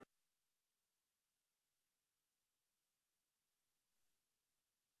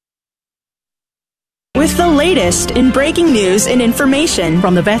with the latest in breaking news and information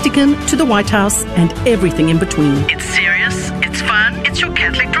from the Vatican to the White House and everything in between. It's serious, it's fun, it's your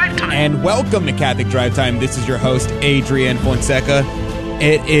Catholic Drive Time. And welcome to Catholic Drive Time. This is your host, Adrian Fonseca.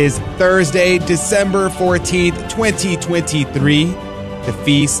 It is Thursday, December 14th, 2023, the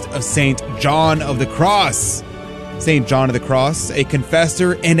feast of St. John of the Cross. St. John of the Cross, a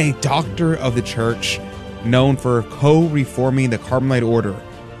confessor and a doctor of the Church, known for co-reforming the Carmelite order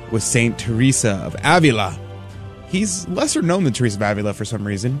with St. Teresa of Avila. He's lesser known than Teresa of Avila for some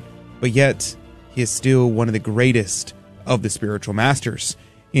reason, but yet he is still one of the greatest of the spiritual masters.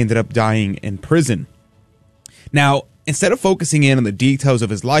 He ended up dying in prison. Now, instead of focusing in on the details of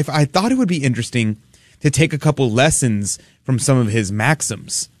his life, I thought it would be interesting to take a couple lessons from some of his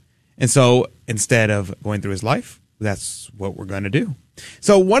maxims. And so instead of going through his life, that's what we're going to do.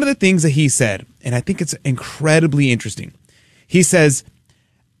 So one of the things that he said, and I think it's incredibly interesting, he says,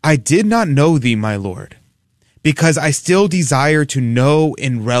 "I did not know thee, my Lord, because I still desire to know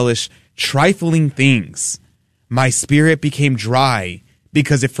and relish trifling things. My spirit became dry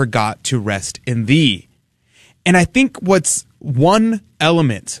because it forgot to rest in thee." And I think what's one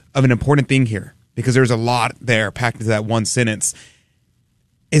element of an important thing here, because there's a lot there packed into that one sentence,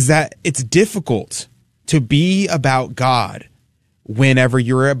 is that it's difficult to be about God whenever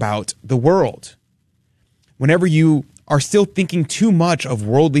you're about the world. Whenever you are still thinking too much of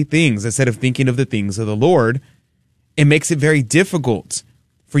worldly things instead of thinking of the things of the Lord, it makes it very difficult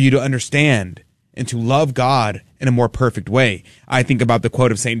for you to understand and to love God in a more perfect way. I think about the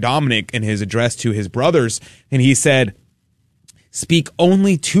quote of St. Dominic in his address to his brothers, and he said, "Speak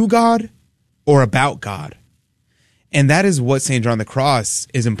only to God or about God." And that is what St. John of the Cross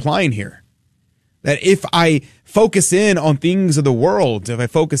is implying here. That if I focus in on things of the world, if I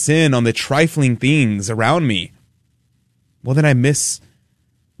focus in on the trifling things around me, well, then I miss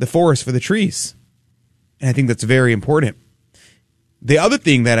the forest for the trees. And I think that's very important. The other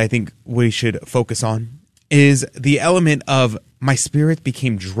thing that I think we should focus on is the element of my spirit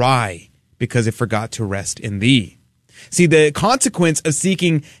became dry because it forgot to rest in thee. See, the consequence of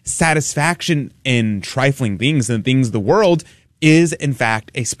seeking satisfaction in trifling things and things of the world is, in fact,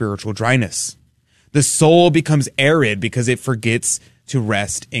 a spiritual dryness. The soul becomes arid because it forgets to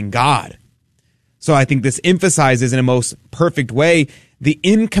rest in God. So I think this emphasizes in a most perfect way the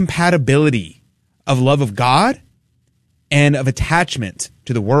incompatibility of love of God and of attachment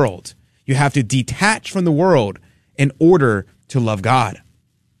to the world. You have to detach from the world in order to love God.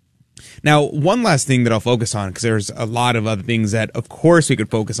 Now, one last thing that I'll focus on, because there's a lot of other things that, of course, we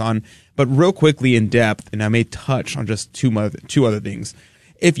could focus on, but real quickly in depth, and I may touch on just two other things.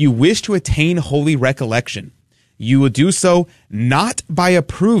 If you wish to attain holy recollection, you will do so not by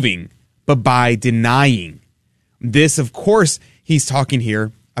approving, but by denying. This, of course, he's talking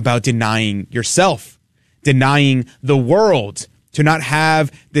here about denying yourself, denying the world, to not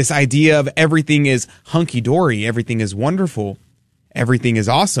have this idea of everything is hunky-dory, everything is wonderful, everything is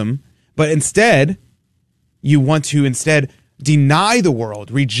awesome, but instead, you want to deny the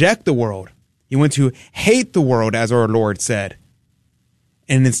world, reject the world. You want to hate the world, as our Lord said,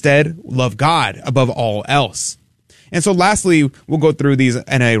 and instead love God above all else. And so lastly, we'll go through these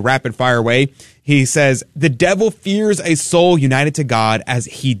in a rapid fire way. He says, the devil fears a soul united to God as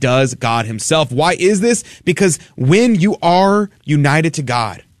he does God himself. Why is this? Because when you are united to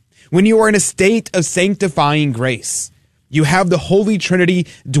God, when you are in a state of sanctifying grace, you have the Holy Trinity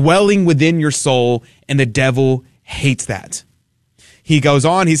dwelling within your soul, and the devil hates that. He goes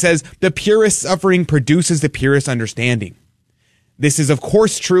on, he says, the purest suffering produces the purest understanding. This is, of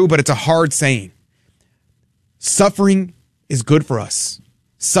course, true, but it's a hard saying. Suffering is good for us.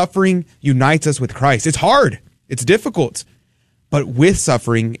 Suffering unites us with Christ. It's hard. It's difficult. But with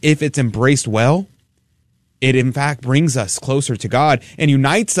suffering, if it's embraced well, it in fact brings us closer to God and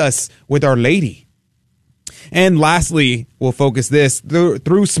unites us with Our Lady. And lastly, we'll focus this.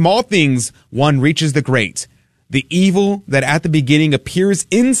 Through small things, one reaches the great. The evil that at the beginning appears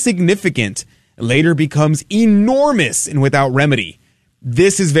insignificant later becomes enormous and without remedy.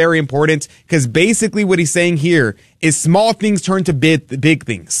 This is very important because basically what he's saying here is small things turn to big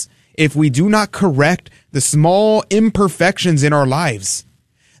things. If we do not correct the small imperfections in our lives,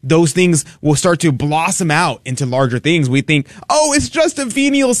 those things will start to blossom out into larger things. We think, oh, it's just a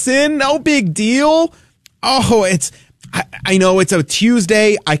venial sin. No big deal. Oh, I know it's a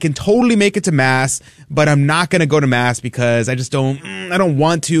Tuesday. I can totally make it to Mass, but I'm not going to go to Mass because I don't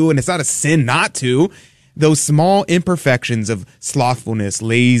want to. And it's not a sin not to. Those small imperfections of slothfulness,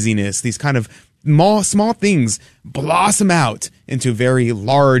 laziness, these kind of small things blossom out into very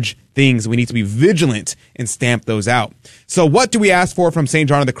large things. We need to be vigilant and stamp those out. So what do we ask for from St.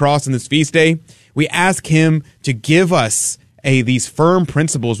 John of the Cross on this feast day? We ask him to give us these firm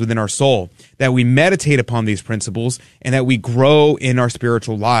principles within our soul, that we meditate upon these principles, and that we grow in our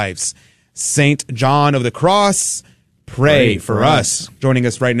spiritual lives. Saint John of the Cross, pray for us. Joining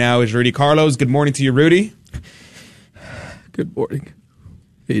us right now is Rudy Carlos. Good morning to you, Rudy. Good morning,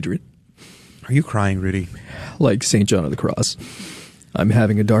 Adrian. Are you crying, Rudy? Like St. John of the Cross, I'm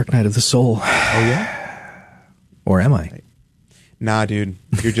having a dark night of the soul. Oh, yeah? Or am I? Nah, dude.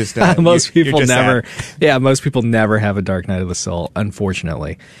 You're just... most people just never... sad. Yeah, most people never have a dark night of the soul,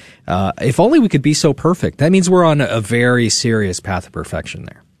 unfortunately. If only we could be so perfect. That means we're on a very serious path of perfection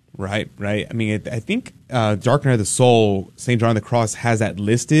there. Right. I mean, I think Dark Night of the Soul, St. John of the Cross has that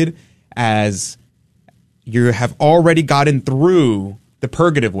listed as you have already gotten through the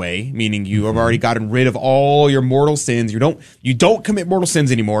purgative way, meaning you have already gotten rid of all your mortal sins. You don't commit mortal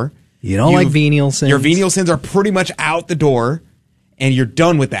sins anymore. You don't like venial sins? Your venial sins are pretty much out the door, and you're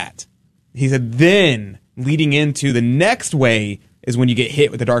done with that. He said, then leading into the next way is when you get hit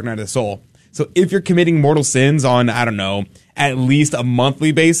with the Dark Night of the Soul. So if you're committing mortal sins on, I don't know, at least a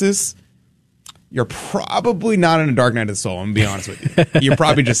monthly basis, you're probably not in a Dark Night of the Soul, I'm going to be honest with you. You're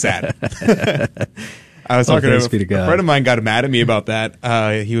probably just sad. I was talking to a friend of mine got mad at me about that.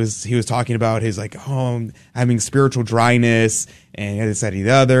 He was talking about his I'm having spiritual dryness and this, that, and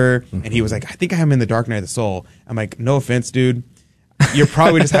the other. Mm-hmm. And he was like, I think I'm in the Dark Night of the Soul. I'm like, no offense, dude. You're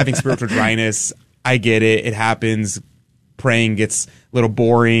probably just having spiritual dryness. I get it. It happens. Praying gets a little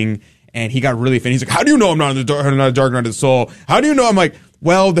boring. And he got really offended. He's like, how do you know I'm not in the Dark Night of the Soul? How do you know? I'm like,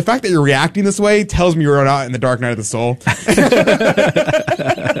 well, the fact that you're reacting this way tells me you're not in the Dark Night of the Soul.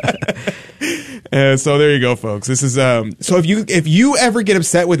 And so there you go, folks. This is so if you ever get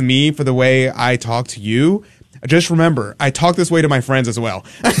upset with me for the way I talk to you, just remember I talk this way to my friends as well.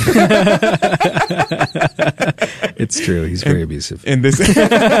 It's true. He's very abusive. And this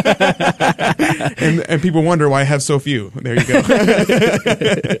and people wonder why I have so few. There you go.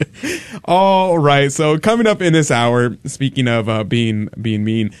 All right. So coming up in this hour, speaking of being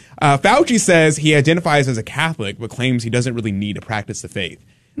mean, Fauci says he identifies as a Catholic but claims he doesn't really need to practice the faith.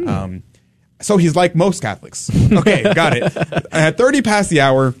 So he's like most Catholics. Okay, got it. At 30 past the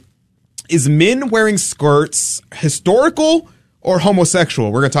hour, is men wearing skirts historical or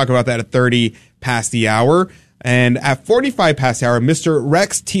homosexual? We're going to talk about that at 30 past the hour. And at 45 past the hour, Mr.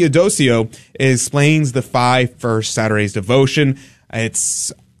 Rex Teodosio explains the 5 First Saturdays devotion.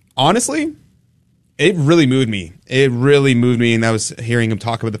 It's honestly, it really moved me. It really moved me. And I was hearing him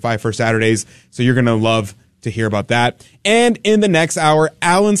talk about the 5 First Saturdays. So you're going to love to hear about that. And in the next hour,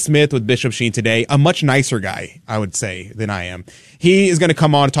 Alan Smith with Bishop Sheen today, a much nicer guy, I would say, than I am. He is going to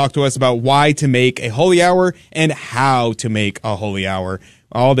come on and talk to us about why to make a holy hour and how to make a holy hour.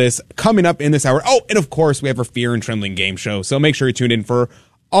 All this coming up in this hour. Oh, and of course, we have our Fear and Trembling game show. So make sure you tune in for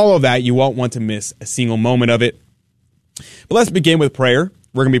all of that. You won't want to miss a single moment of it. But let's begin with prayer.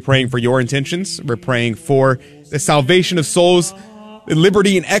 We're going to be praying for your intentions. We're praying for the salvation of souls, the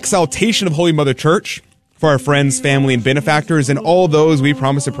liberty and exaltation of Holy Mother Church, for our friends, family, and benefactors, and all those we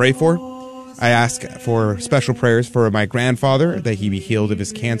promise to pray for. I ask for special prayers for my grandfather, that he be healed of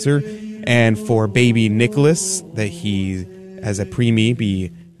his cancer, and for baby Nicholas, that he, as a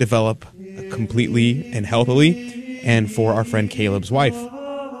preemie, develop completely and healthily, and for our friend Caleb's wife.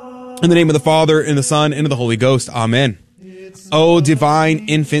 In the name of the Father, and the Son, and of the Holy Ghost. Amen. O divine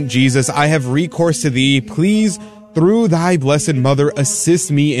infant Jesus, I have recourse to thee. Please, through thy blessed mother, assist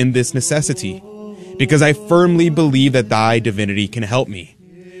me in this necessity, because I firmly believe that thy divinity can help me.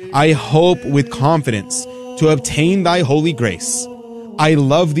 I hope with confidence to obtain thy holy grace. I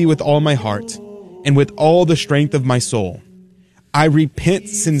love thee with all my heart and with all the strength of my soul. I repent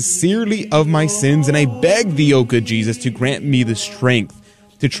sincerely of my sins, and I beg thee, O good Jesus, to grant me the strength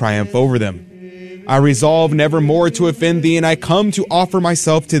to triumph over them. I resolve never more to offend thee, and I come to offer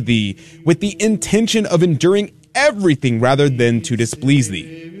myself to thee with the intention of enduring everything rather than to displease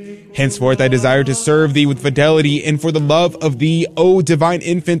thee. Henceforth I desire to serve thee with fidelity, and for the love of thee, O divine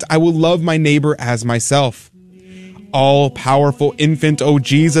infant, I will love my neighbor as myself. All-powerful infant, O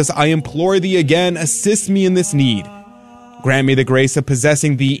Jesus, I implore thee again, assist me in this need. Grant me the grace of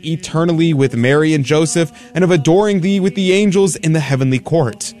possessing thee eternally with Mary and Joseph, and of adoring thee with the angels in the heavenly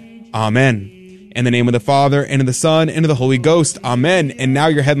court. Amen. In the name of the Father, and of the Son, and of the Holy Ghost. Amen. And now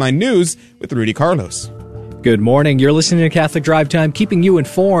your headline news with Rudy Carlos. Good morning. You're listening to Catholic Drive Time, keeping you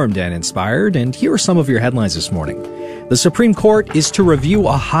informed and inspired. And here are some of your headlines this morning. The Supreme Court is to review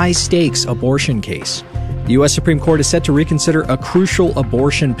a high-stakes abortion case. The U.S. Supreme Court is set to reconsider a crucial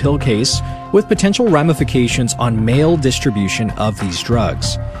abortion pill case with potential ramifications on mail distribution of these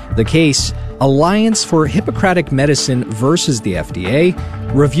drugs. The case, Alliance for Hippocratic Medicine versus the FDA,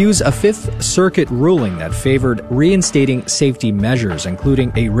 reviews a Fifth Circuit ruling that favored reinstating safety measures,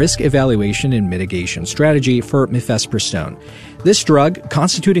 including a risk evaluation and mitigation strategy for mifepristone. This drug,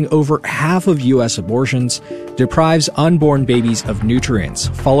 constituting over half of U.S. abortions, deprives unborn babies of nutrients,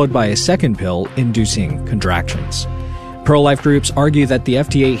 followed by a second pill inducing contractions. Pro-life groups argue that the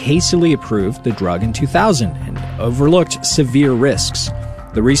FDA hastily approved the drug in 2000 and overlooked severe risks.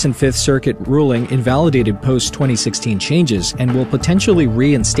 The recent Fifth Circuit ruling invalidated post-2016 changes and will potentially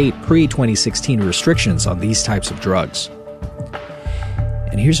reinstate pre-2016 restrictions on these types of drugs.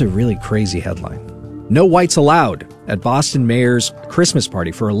 And here's a really crazy headline. No whites allowed at Boston mayor's Christmas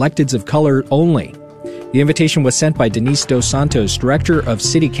party for electeds of color only. The invitation was sent by Denise Dos Santos, Director of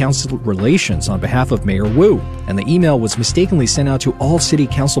City Council Relations, on behalf of Mayor Wu, and the email was mistakenly sent out to all City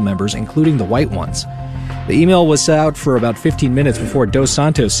Council members, including the white ones. The email was out for about 15 minutes before Dos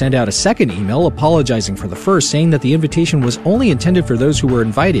Santos sent out a second email apologizing for the first, saying that the invitation was only intended for those who were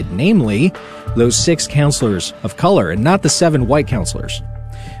invited, namely those 6 councilors of color and not the 7 white councilors.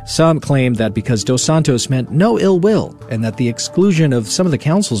 Some claimed that because Dos Santos meant no ill will and that the exclusion of some of the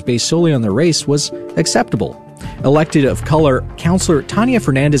councils based solely on their race was acceptable. Elected of color Councilor Tanya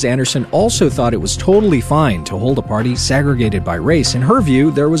Fernandez Anderson also thought it was totally fine to hold a party segregated by race. In her view,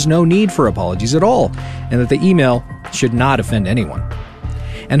 there was no need for apologies at all, and that the email should not offend anyone.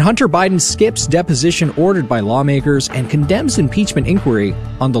 And Hunter Biden skips deposition ordered by lawmakers and condemns impeachment inquiry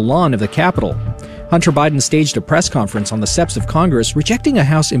on the lawn of the Capitol. Hunter Biden staged a press conference on the steps of Congress, rejecting a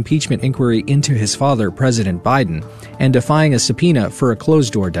House impeachment inquiry into his father, President Biden, and defying a subpoena for a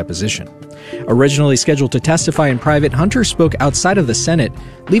closed-door deposition. Originally scheduled to testify in private, Hunter spoke outside of the Senate,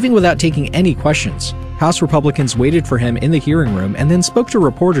 leaving without taking any questions. House Republicans waited for him in the hearing room and then spoke to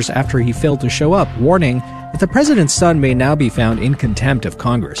reporters after he failed to show up, warning that the president's son may now be found in contempt of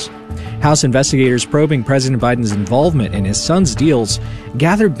Congress. House investigators probing President Biden's involvement in his son's deals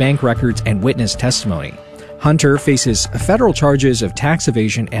gathered bank records and witness testimony. Hunter faces federal charges of tax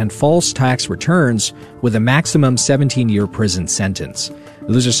evasion and false tax returns with a maximum 17-year prison sentence.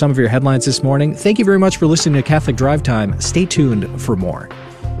 Those are some of your headlines this morning. Thank you very much for listening to Catholic Drive Time. Stay tuned for more.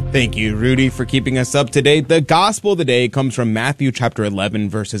 Thank you, Rudy, for keeping us up to date. The gospel today comes from Matthew chapter 11,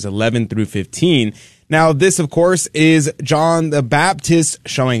 verses 11 through 15. Now, this, of course, is John the Baptist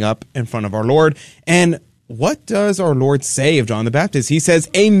showing up in front of our Lord. And what does our Lord say of John the Baptist? He says,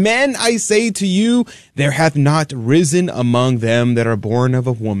 "Amen, I say to you, there hath not risen among them that are born of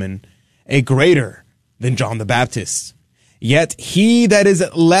a woman a greater than John the Baptist. Yet he that is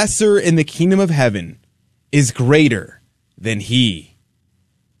lesser in the kingdom of heaven is greater than he."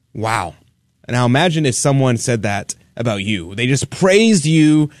 Wow. Now imagine if someone said that about you. They just praised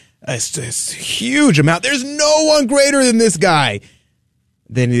you a huge amount. There's no one greater than this guy.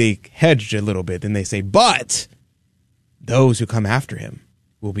 Then they hedged a little bit. Then they say, but those who come after him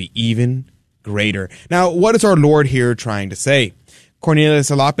will be even greater. Now, what is our Lord here trying to say? Cornelius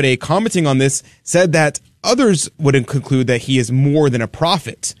a Lapide, commenting on this, said that others would conclude that he is more than a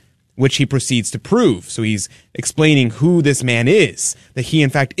prophet, which he proceeds to prove. So he's explaining who this man is, that he in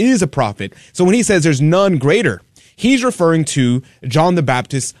fact is a prophet. So when he says there's none greater, he's referring to John the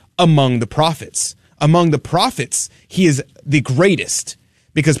Baptist among the prophets. Among the prophets, he is the greatest,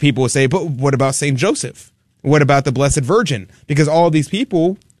 because people will say, but what about Saint Joseph? What about the Blessed Virgin? Because all these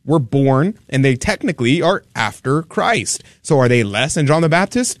people were born and they technically are after Christ. So are they less than John the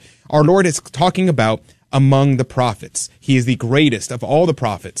Baptist? Our Lord is talking about among the prophets. He is the greatest of all the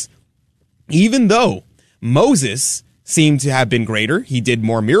prophets. Even though Moses seemed to have been greater, he did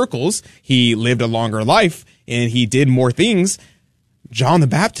more miracles, he lived a longer life, and he did more things. John the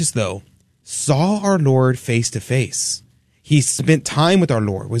Baptist, though, saw our Lord face to face. He spent time with our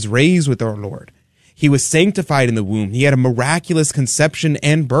Lord, was raised with our Lord. He was sanctified in the womb. He had a miraculous conception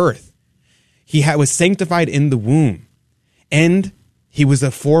and birth. He was sanctified in the womb. And he was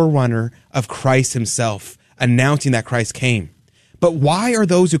the forerunner of Christ himself, announcing that Christ came. But why are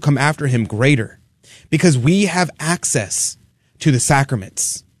those who come after him greater? Because we have access to the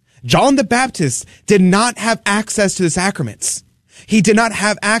sacraments. John the Baptist did not have access to the sacraments. He did not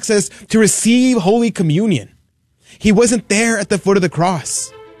have access to receive Holy Communion. He wasn't there at the foot of the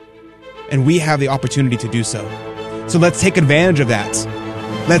cross. And we have the opportunity to do so. So let's take advantage of that.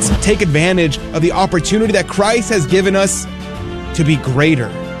 Let's take advantage of the opportunity that Christ has given us to be greater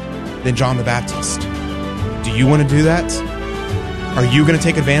than John the Baptist. Do you want to do that? Are you going to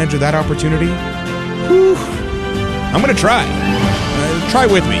take advantage of that opportunity? Whew. I'm going to try. Try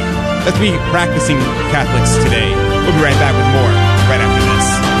with me. Let's be practicing Catholics today. We'll be right back with more right after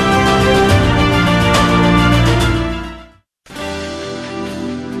this.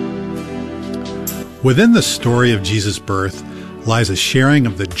 Within the story of Jesus' birth, lies a sharing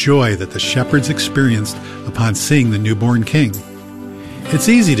of the joy that the shepherds experienced upon seeing the newborn king. It's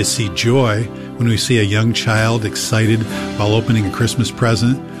easy to see joy when we see a young child excited while opening a Christmas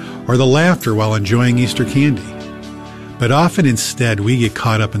present, or the laughter while enjoying Easter candy. But often instead we get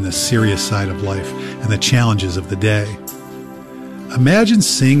caught up in the serious side of life and the challenges of the day. Imagine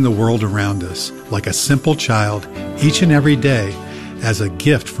seeing the world around us like a simple child each and every day as a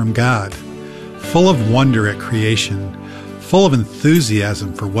gift from God, full of wonder at creation, full of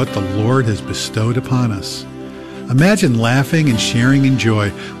enthusiasm for what the Lord has bestowed upon us. Imagine laughing and sharing in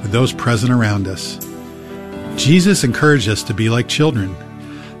joy with those present around us. Jesus encouraged us to be like children.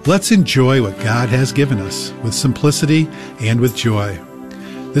 Let's enjoy what God has given us with simplicity and with joy.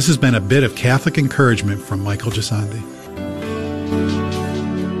 This has been a bit of Catholic encouragement from Michael Gisandi.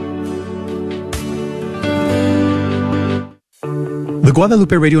 The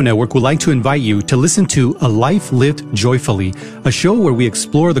Guadalupe Radio Network would like to invite you to listen to A Life Lived Joyfully, a show where we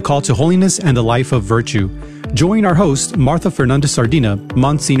explore the call to holiness and the life of virtue. Join our hosts, Martha Fernandez Sardina,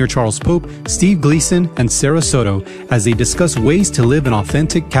 Monsignor Charles Pope, Steve Gleason, and Sarah Soto, as they discuss ways to live an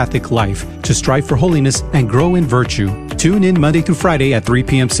authentic Catholic life, to strive for holiness and grow in virtue. Tune in Monday through Friday at 3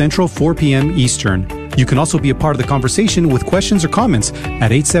 p.m. Central, 4 p.m. Eastern. You can also be a part of the conversation with questions or comments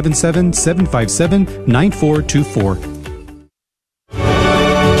at 877-757-9424.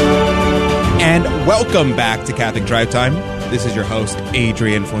 And welcome back to Catholic Drive Time. This is your host,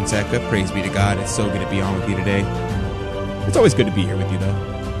 Adrian Fonseca. Praise be to God. It's so good to be on with you today. It's always good to be here with you,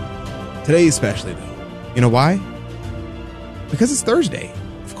 though. Today especially, though. You know why? Because it's Thursday.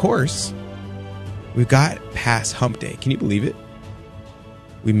 Of course. We've got past hump day. Can you believe it?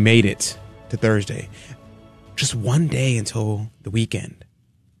 We made it to Thursday. Just one day until the weekend.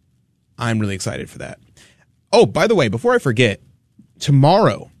 I'm really excited for that. Oh, by the way, before I forget,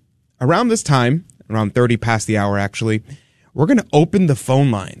 tomorrow, around this time, around 30 past the hour actually, we're going to open the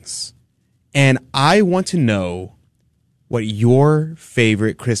phone lines. And I want to know what your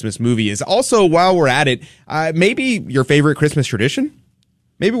favorite Christmas movie is. Also, while we're at it, maybe your favorite Christmas tradition?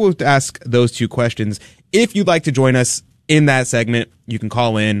 Maybe we'll ask those two questions. If you'd like to join us in that segment, you can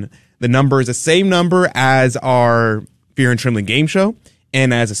call in. The number is the same number as our Fear and Trembling game show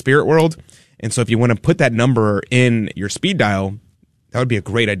and as a Spirit World. And so if you want to put that number in your speed dial, that would be a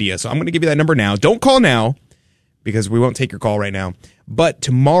great idea. So I'm going to give you that number now. Don't call now because we won't take your call right now. But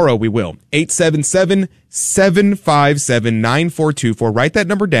tomorrow we will. 877-757-9424. Write that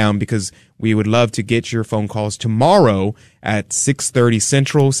number down because we would love to get your phone calls tomorrow at 6:30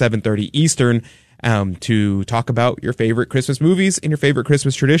 Central, 7:30 Eastern to talk about your favorite Christmas movies and your favorite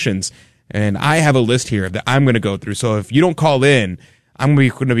Christmas traditions. And I have a list here that I'm going to go through. So if you don't call in, I'm going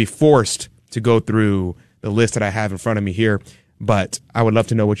to be forced to go through the list that I have in front of me here. But I would love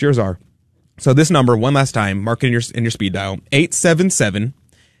to know what yours are. So this number, one last time, mark it in your speed dial,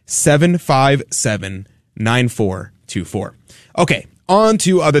 877-757-9424. Okay, on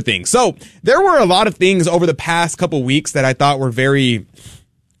to other things. So there were a lot of things over the past couple weeks that I thought were very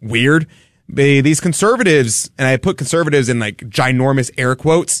weird. These conservatives, and I put conservatives in like ginormous air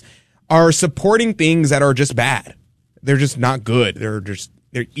quotes, are supporting things that are just bad. They're just not good. They're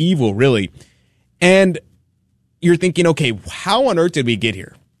evil, really. And you're thinking, okay, how on earth did we get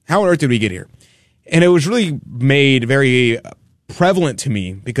here? How on earth did we get here? And it was really made very prevalent to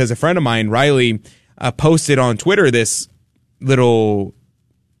me because a friend of mine, Riley, posted on Twitter this little,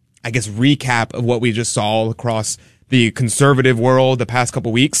 I guess, recap of what we just saw across the conservative world the past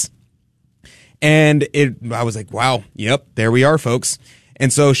couple weeks. And I was like, wow, yep, there we are, folks.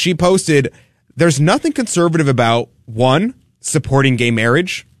 And so she posted, there's nothing conservative about, 1, supporting gay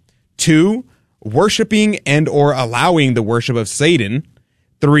marriage, 2, worshiping and or allowing the worship of Satan,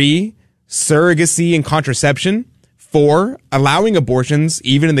 3, surrogacy and contraception, 4, allowing abortions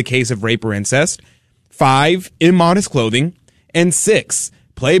even in the case of rape or incest, 5, immodest clothing, and 6,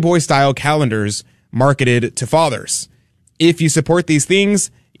 Playboy-style calendars marketed to fathers. If you support these things,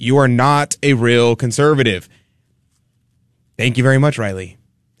 you are not a real conservative. Thank you very much, Riley.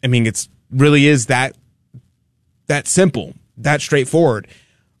 I mean, it's really is that simple, that straightforward.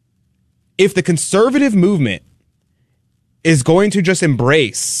 If the conservative movement is going to just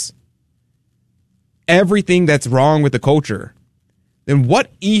embrace everything that's wrong with the culture, then what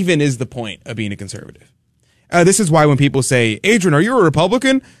even is the point of being a conservative? This is why when people say, Adrian, are you a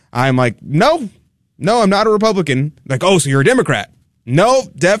Republican? I'm like, no, I'm not a Republican. Like, oh, so you're a Democrat. No,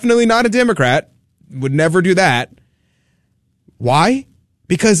 definitely not a Democrat. Would never do that. Why?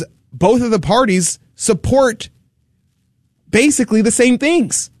 Because both of the parties support basically the same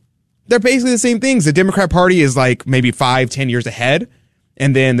things. They're basically the same things. The Democrat Party is like maybe 5-10 years ahead.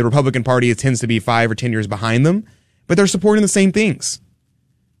 And then the Republican Party tends to be 5 or 10 years behind them. but they're supporting the same things.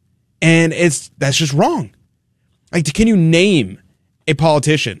 And that's just wrong. Like, can you name a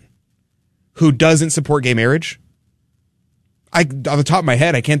politician who doesn't support gay marriage? Off the top of my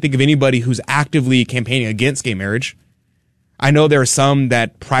head, I can't think of anybody who's actively campaigning against gay marriage. I know there are some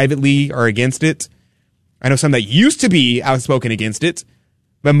that privately are against it. I know some that used to be outspoken against it,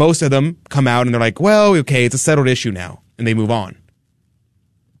 but most of them come out and they're like, well, okay, it's a settled issue now, and they move on.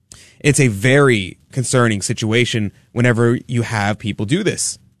 It's a very concerning situation whenever you have people do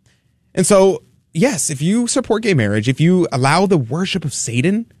this. And so, yes, if you support gay marriage, if you allow the worship of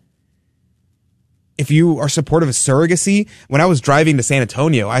Satan, if you are supportive of surrogacy, when I was driving to San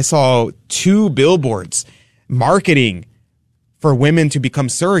Antonio, I saw 2 billboards marketing for women to become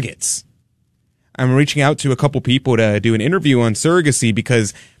surrogates. I'm reaching out to a couple people to do an interview on surrogacy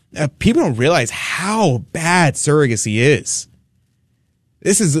because people don't realize how bad surrogacy is.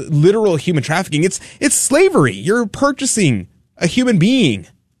 This is literal human trafficking. It's slavery. You're purchasing a human being.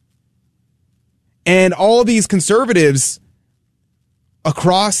 And all these conservatives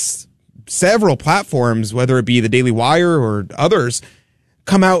across several platforms, whether it be the Daily Wire or others,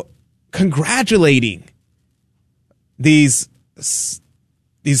 come out congratulating these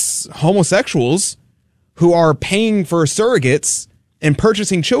homosexuals who are paying for surrogates and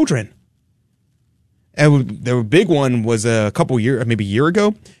purchasing children. And the big one was a couple years, maybe a year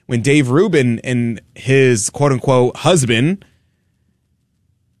ago, when Dave Rubin and his quote-unquote husband,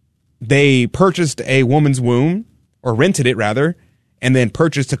 they purchased a woman's womb, or rented it rather, and then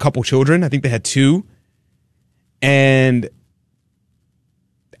purchased a couple children. I think they had 2. And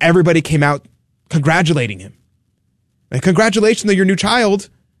everybody came out congratulating him. Like, congratulations on your new child.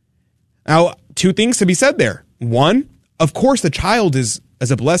 Now, 2 things to be said there. One, of course, the child is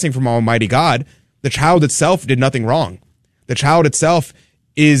a blessing from Almighty God. The child itself did nothing wrong. The child itself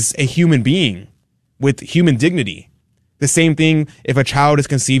is a human being with human dignity. The same thing if a child is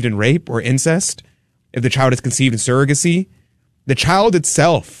conceived in rape or incest, if the child is conceived in surrogacy, the child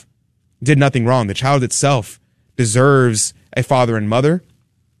itself did nothing wrong. The child itself deserves a father and mother.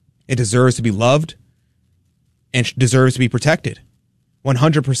 It deserves to be loved and deserves to be protected.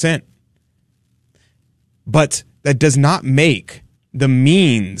 100%. But that does not make the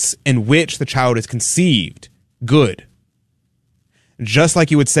means in which the child is conceived good. Just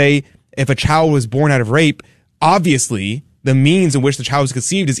like you would say, if a child was born out of rape, obviously the means in which the child was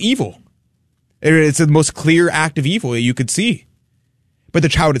conceived is evil. It's the most clear act of evil that you could see. But the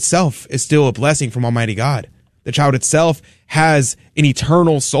child itself is still a blessing from Almighty God. The child itself has an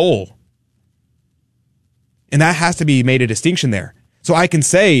eternal soul. And that has to be made a distinction there. So I can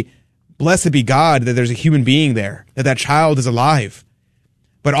say, blessed be God that there's a human being there, that child is alive.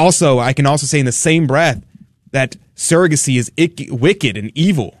 But also, I can also say in the same breath that surrogacy is wicked and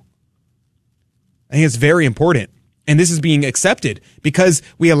evil. I think it's very important. And this is being accepted because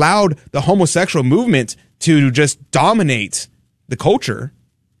we allowed the homosexual movement to just dominate the culture.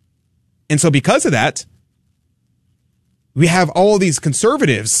 And so because of that, we have all these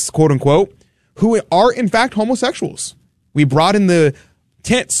conservatives, quote unquote, who are in fact homosexuals. We brought in the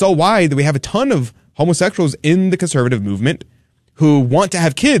tent so wide that we have a ton of homosexuals in the conservative movement who want to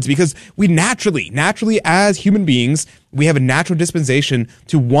have kids because we naturally as human beings, we have a natural disposition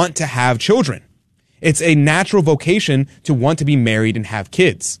to want to have children. It's a natural vocation to want to be married and have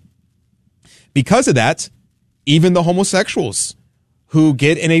kids. Because of that, even the homosexuals who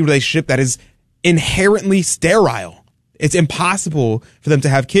get in a relationship that is inherently sterile, it's impossible for them to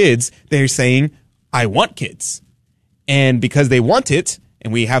have kids, they're saying, I want kids. And because they want it,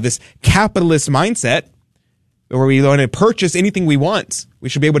 and we have this capitalist mindset where we want to purchase anything we want, we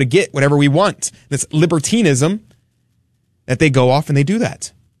should be able to get whatever we want. This libertinism, that they go off and they do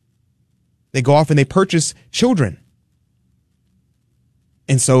that. They go off and they purchase children.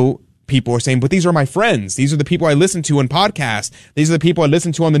 And so people are saying, but these are my friends. These are the people I listen to on podcasts. These are the people I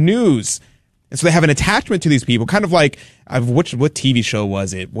listen to on the news. And so they have an attachment to these people, kind of like, what TV show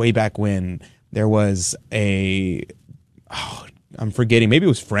was it way back when there was I'm forgetting, maybe it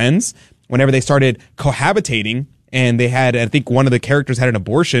was Friends, whenever they started cohabitating and they had, I think one of the characters had an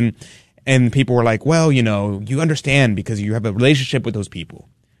abortion and people were like, well, you understand because you have a relationship with those people.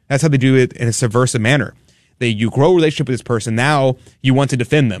 That's how they do it in a subversive manner. You grow a relationship with this person. Now you want to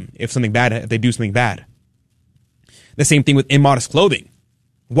defend them if they do something bad. The same thing with immodest clothing.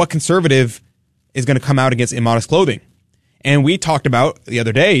 What conservative is going to come out against immodest clothing? And we talked about the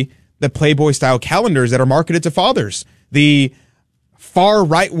other day the Playboy style calendars that are marketed to fathers. The far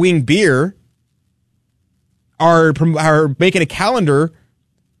right wing beer are making a calendar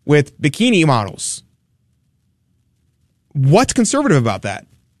with bikini models. What's conservative about that?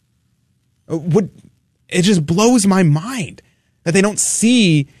 It just blows my mind that they don't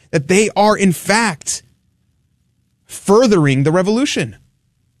see that they are, in fact, furthering the revolution.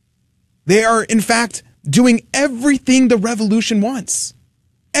 They are, in fact, doing everything the revolution wants.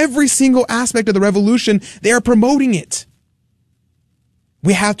 Every single aspect of the revolution, they are promoting it.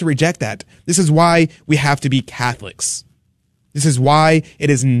 We have to reject that. This is why we have to be Catholics. This is why it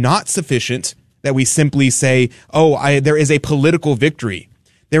is not sufficient that we simply say, there is a political victory.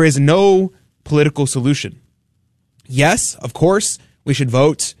 There is no political solution. Yes, of course, we should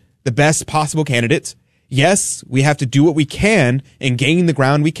vote the best possible candidate. Yes, we have to do what we can and gain the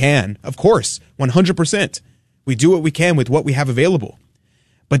ground we can. Of course, 100%. We do what we can with what we have available.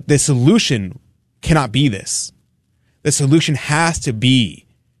 But the solution cannot be this. The solution has to be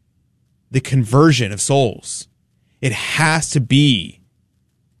the conversion of souls. It has to be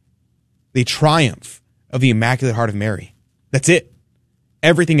the triumph of the Immaculate Heart of Mary. That's it.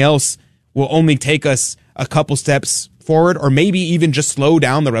 Everything else will only take us a couple steps forward, or maybe even just slow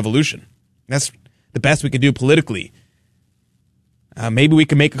down the revolution. That's the best we could do politically. Maybe we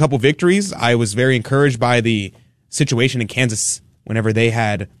can make a couple victories. I was very encouraged by the situation in Kansas whenever they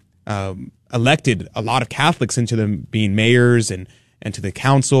had elected a lot of Catholics into them being mayors and to the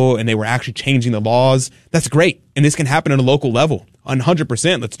council, and they were actually changing the laws. That's great. And this can happen at a local level.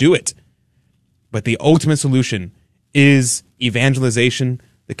 100%. Let's do it. But the ultimate solution is evangelization,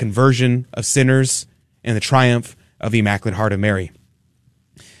 the conversion of sinners, and the triumph of the Immaculate Heart of Mary.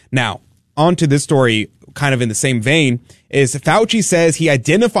 Now, on to this story, kind of in the same vein, is Fauci says he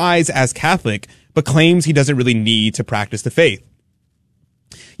identifies as Catholic, but claims he doesn't really need to practice the faith.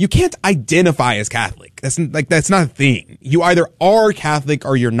 You can't identify as Catholic. That's not a thing. You either are Catholic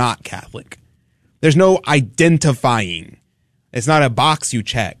or you're not Catholic. There's no identifying. It's not a box you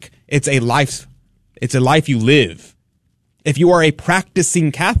check. It's a life. It's a life you live. If you are a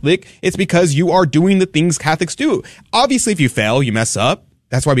practicing Catholic, it's because you are doing the things Catholics do. Obviously, if you fail, you mess up.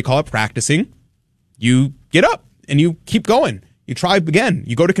 That's why we call it practicing. You get up and you keep going. You try again.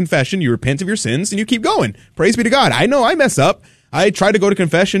 You go to confession, you repent of your sins, and you keep going. Praise be to God. I know I mess up. I try to go to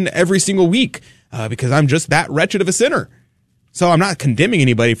confession every single week because I'm just that wretched of a sinner. So I'm not condemning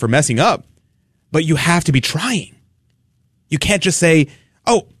anybody for messing up, but you have to be trying. You can't just say,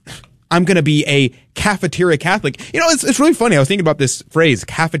 I'm going to be a cafeteria Catholic. It's really funny. I was thinking about this phrase,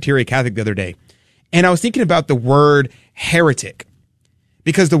 cafeteria Catholic, the other day, and I was thinking about the word heretic,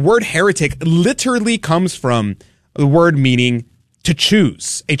 because the word heretic literally comes from the word meaning to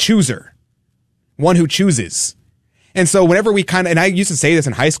choose, a chooser, one who chooses. And so whenever and I used to say this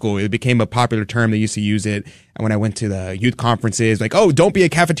in high school, it became a popular term. They used to use it when I went to the youth conferences, like, don't be a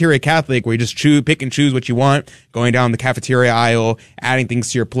cafeteria Catholic where you just pick and choose what you want, going down the cafeteria aisle, adding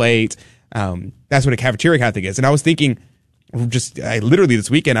things to your plate. That's what a cafeteria Catholic is. And I was thinking, I literally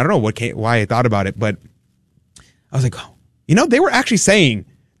this weekend, I don't know why I thought about it, but I was like, they were actually saying,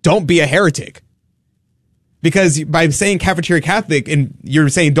 don't be a heretic. Because by saying cafeteria Catholic, and you're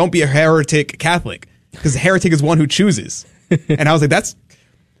saying don't be a heretic Catholic. Because the heretic is one who chooses. And I was like, that's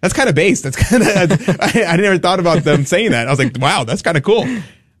kind of base. That's kind of, I never thought about them saying that. I was like, wow, that's kind of cool.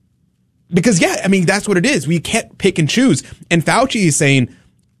 Because that's what it is. We can't pick and choose. And Fauci is saying,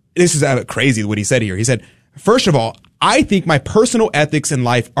 this is crazy what he said here. He said, first of all, I think my personal ethics in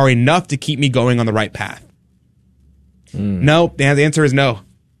life are enough to keep me going on the right path. No, the answer is no.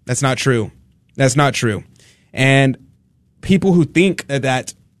 That's not true. That's not true. And people who think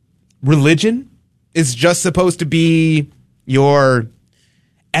that religion is just supposed to be your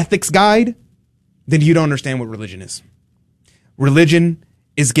ethics guide, then you don't understand what religion is. Religion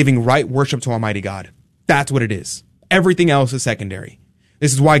is giving right worship to Almighty God. That's what it is. Everything else is secondary.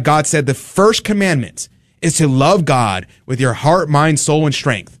 This is why God said the first commandment is to love God with your heart, mind, soul, and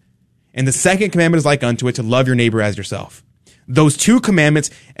strength. And the second commandment is like unto it, to love your neighbor as yourself. Those two commandments,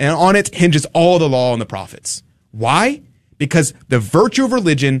 and on it hinges all the law and the prophets. Why? Because the virtue of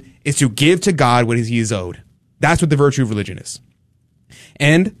religion is to give to God what he is owed. That's what the virtue of religion is.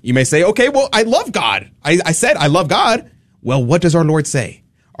 And you may say, okay, well, I love God. I said I love God. Well, what does our Lord say?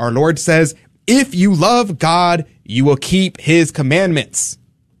 Our Lord says, if you love God, you will keep his commandments.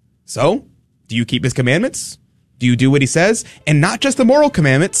 So, do you keep his commandments? Do you do what he says? And not just the moral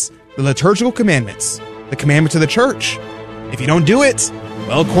commandments, the liturgical commandments, the commandments of the church. If you don't do it,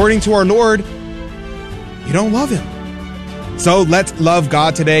 well, according to our Lord, you don't love him. So let's love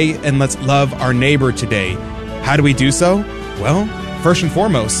God today and let's love our neighbor today. How do we do so? Well, first and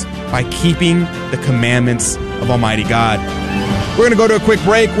foremost, by keeping the commandments of Almighty God. We're going to go to a quick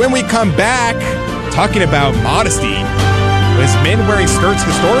break. When we come back, talking about modesty. Is men wearing skirts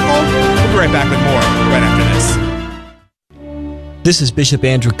historical? We'll be right back with more right after this. This is Bishop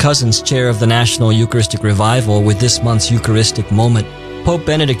Andrew Cousins, chair of the National Eucharistic Revival, with this month's Eucharistic Moment. Pope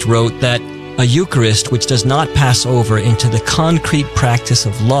Benedict wrote that a Eucharist which does not pass over into the concrete practice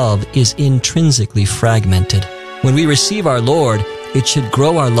of love is intrinsically fragmented. When we receive our Lord, it should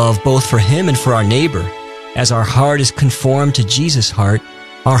grow our love both for Him and for our neighbor. As our heart is conformed to Jesus' heart,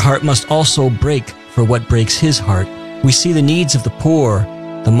 our heart must also break for what breaks His heart. We see the needs of the poor,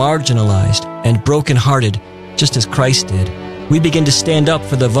 the marginalized, and broken-hearted, just as Christ did. We begin to stand up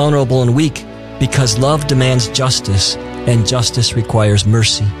for the vulnerable and weak because love demands justice, and justice requires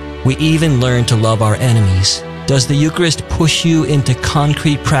mercy. We even learn to love our enemies. Does the Eucharist push you into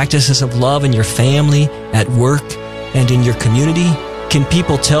concrete practices of love in your family, at work, and in your community? Can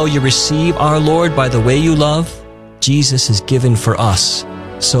people tell you receive our Lord by the way you love? Jesus is given for us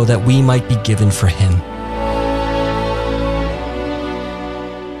so that we might be given for Him.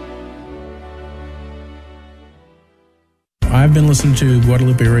 I've been listening to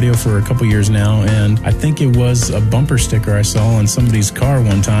Guadalupe Radio for a couple years now, and I think it was a bumper sticker I saw on somebody's car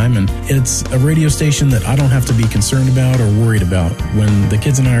one time, and it's a radio station that I don't have to be concerned about or worried about. When the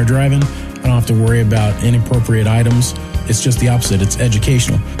kids and I are driving, I don't have to worry about inappropriate items. It's just the opposite. It's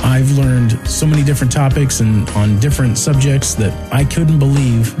educational. I've learned so many different topics and on different subjects that I couldn't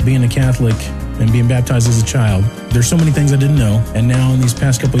believe being a Catholic and being baptized as a child. There's so many things I didn't know, and now in these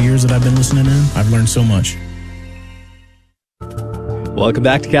past couple of years that I've been listening in, I've learned so much. Welcome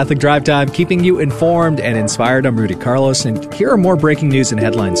back to Catholic Drive Time, keeping you informed and inspired. I'm Rudy Carlos, and here are more breaking news and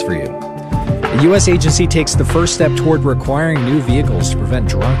headlines for you. A U.S. agency takes the first step toward requiring new vehicles to prevent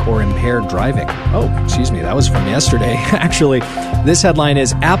drunk or impaired driving. Oh, excuse me, that was from yesterday. Actually, this headline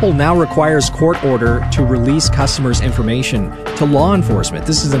is, Apple now requires court order to release customers' information to law enforcement.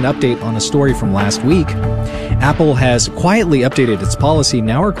 This is an update on a story from last week. Apple has quietly updated its policy,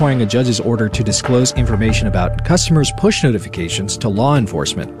 now requiring a judge's order to disclose information about customers' push notifications to law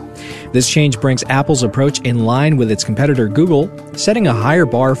enforcement. This change brings Apple's approach in line with its competitor Google, setting a higher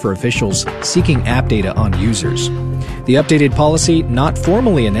bar for officials seeking app data on users. The updated policy, not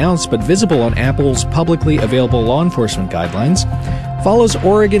formally announced but visible on Apple's publicly available law enforcement guidelines, follows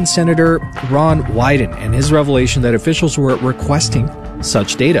Oregon Senator Ron Wyden and his revelation that officials were requesting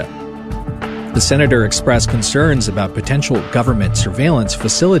such data. The senator expressed concerns about potential government surveillance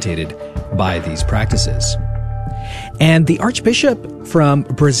facilitated by these practices. And the Archbishop from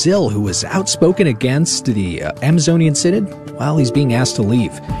Brazil, who was outspoken against the Amazonian Synod, well, he's being asked to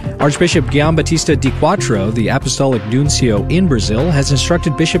leave. Archbishop Giambattista Di Quattro, the Apostolic Nuncio in Brazil, has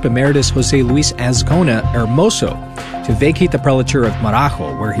instructed Bishop Emeritus José Luis Azcona Hermoso to vacate the prelature of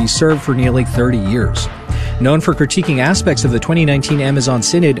Marajo, where he served for nearly 30 years. Known for critiquing aspects of the 2019 Amazon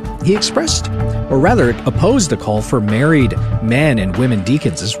Synod, he expressed, or rather opposed, the call for married men and women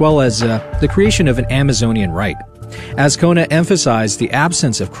deacons, as well as the creation of an Amazonian rite. Azcona emphasized the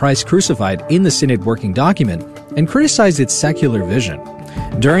absence of Christ crucified in the Synod working document and criticized its secular vision.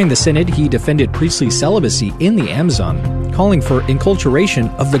 During the Synod, he defended priestly celibacy in the Amazon, calling for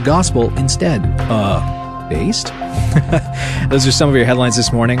enculturation of the gospel instead. Based? Those are some of your headlines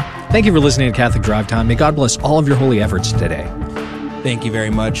this morning. Thank you for listening to Catholic Drive Time. May God bless all of your holy efforts today. Thank you very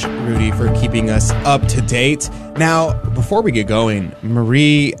much, Rudy, for keeping us up to date. Now, before we get going,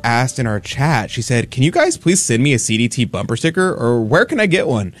 Marie asked in our chat, she said, can you guys please send me a CDT bumper sticker, or where can I get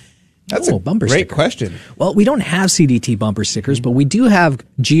one? That's a great question. Well, we don't have CDT bumper stickers, but we do have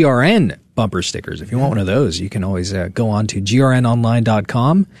GRN bumper stickers. If you want one of those, you can always go on to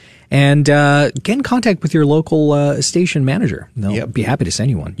grnonline.com and get in contact with your local station manager. They'll be happy to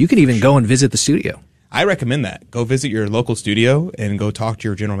send you one. You could even go and visit the studio. I recommend that. Go visit your local studio and go talk to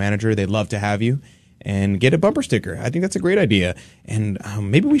your general manager. They'd love to have you and get a bumper sticker. I think that's a great idea. And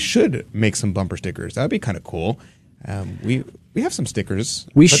maybe we should make some bumper stickers. That would be kind of cool. We have some stickers.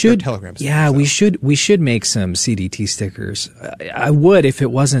 We should. Telegram stickers, yeah, so. We should make some CDT stickers. I would if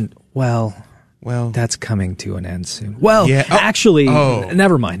it wasn't, well, that's coming to an end soon. Well, yeah. Actually,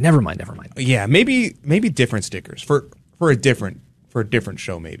 never mind. Yeah, maybe different stickers for a different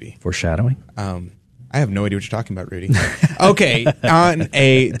show, maybe. Foreshadowing? I have no idea what you're talking about, Rudy. Okay, on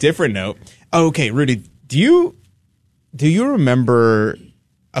a different note. Okay, Rudy, do you remember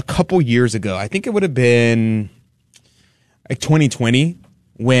a couple years ago? I think it would have been like 2020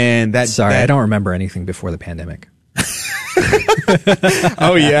 when that. Sorry, I don't remember anything before the pandemic.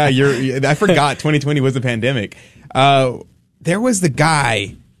 Oh yeah, I forgot 2020 was the pandemic. There was the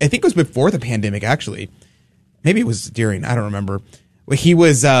guy. I think it was before the pandemic, actually. Maybe it was during. I don't remember. He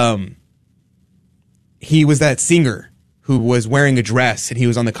was that singer who was wearing a dress and he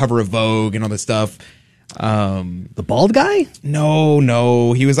was on the cover of Vogue and all this stuff. The bald guy?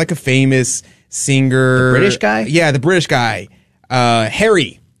 No. He was like a famous singer. The British guy? Yeah, the British guy.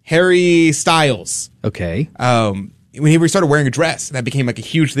 Harry Styles. Okay. When he started wearing a dress, that became like a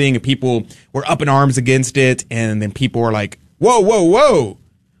huge thing, and people were up in arms against it. And then people were like, whoa,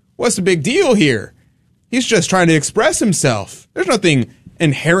 what's the big deal here? He's just trying to express himself. There's nothing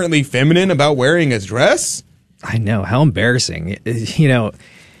inherently feminine about wearing his dress. I know. How embarrassing. You know,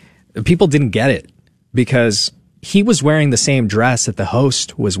 people didn't get it because he was wearing the same dress that the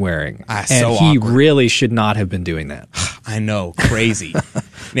host was wearing. And so he awkward. Really should not have been doing that. I know. Crazy.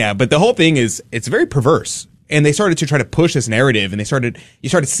 Yeah, but the whole thing is, it's very perverse. And they started to try to push this narrative, and you started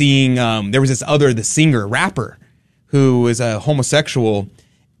seeing, there was the singer, rapper, who was a homosexual,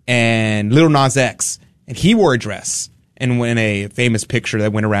 and Lil Nas X, and he wore a dress, and in a famous picture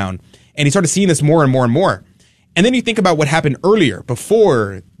that went around, and he started seeing this more and more and more. And then you think about what happened earlier,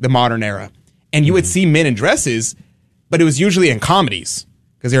 before the modern era, and you would see men in dresses, but it was usually in comedies,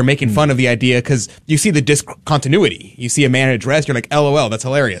 because they were making fun of the idea, because you see the discontinuity. You see a man in a dress, you're like, LOL, that's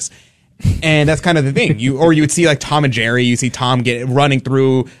hilarious. And that's kind of the thing. You would see like Tom and Jerry. You see Tom running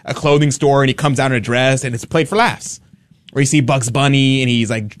through a clothing store and he comes out in a dress and it's played for laughs. Or you see Bugs Bunny and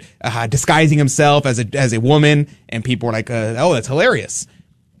he's like disguising himself as a woman, and people are like, oh, that's hilarious.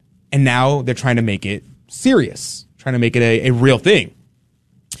 And now they're trying to make it serious, trying to make it a real thing.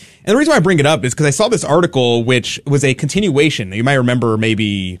 And the reason why I bring it up is because I saw this article, which was a continuation. You might remember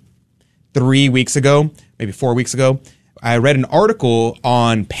maybe 3 weeks ago, maybe 4 weeks ago, I read an article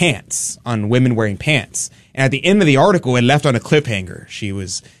on pants, on women wearing pants. And at the end of the article, it left on a cliffhanger. She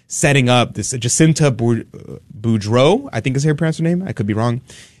was setting up this Jacinta Boudreau, I think is how you pronounce her name. I could be wrong.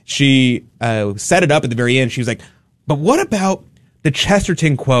 She set it up at the very end. She was like, but what about the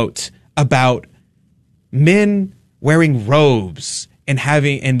Chesterton quote about men wearing robes and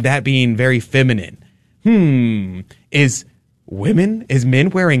that being very feminine? Is men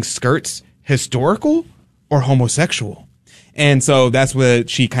wearing skirts historical or homosexual? And so that's what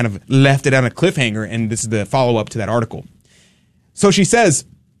she kind of left it on a cliffhanger, and this is the follow-up to that article. So she says,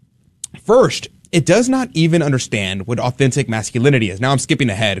 first, it does not even understand what authentic masculinity is. Now I'm skipping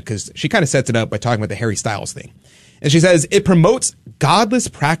ahead because she kind of sets it up by talking about the Harry Styles thing. And she says, it promotes godless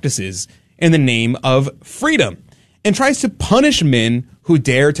practices in the name of freedom and tries to punish men who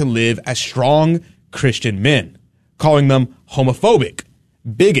dare to live as strong Christian men, calling them homophobic,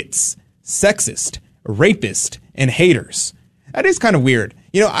 bigots, sexist, rapist, and haters. That is kind of weird.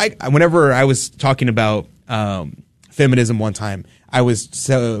 You know, whenever I was talking about feminism one time, I was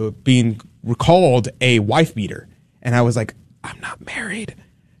being called a wife beater, and I was like, I'm not married,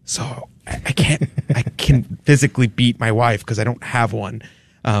 so I can physically beat my wife because I don't have one.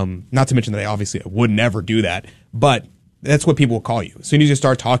 Not to mention that I would never do that, but that's what people will call you. As soon as you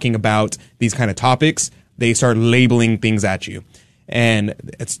start talking about these kind of topics, they start labeling things at you. And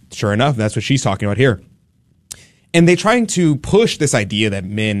it's sure enough, that's what she's talking about here. And they're trying to push this idea that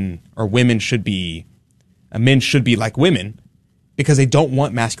men should be like women because they don't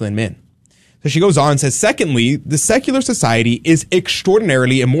want masculine men. So she goes on and says, secondly, the secular society is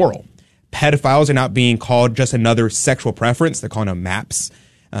extraordinarily immoral. Pedophiles are not being called just another sexual preference. They're calling them MAPs.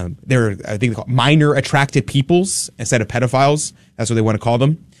 I think they call minor attracted peoples instead of pedophiles. That's what they want to call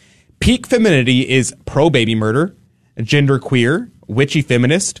them. Peak femininity is pro-baby murder, genderqueer, witchy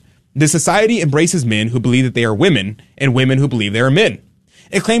feminist. The society embraces men who believe that they are women and women who believe they are men.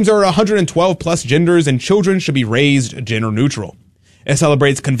 It claims there are 112 plus genders and children should be raised gender neutral. It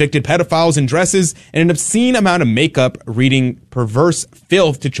celebrates convicted pedophiles in dresses and an obscene amount of makeup, reading perverse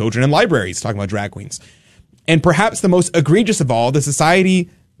filth to children in libraries, talking about drag queens. And perhaps the most egregious of all, the society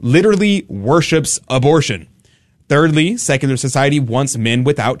literally worships abortion. Thirdly, secular society wants men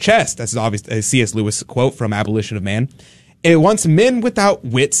without chest. That's obvious, a C.S. Lewis quote from Abolition of Man. It wants men without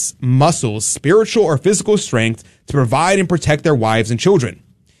wits, muscles, spiritual or physical strength to provide and protect their wives and children.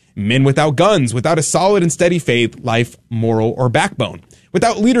 Men without guns, without a solid and steady faith, life, moral, or backbone.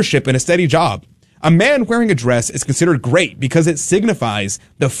 Without leadership and a steady job. A man wearing a dress is considered great because it signifies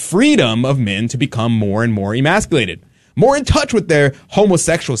the freedom of men to become more and more emasculated, more in touch with their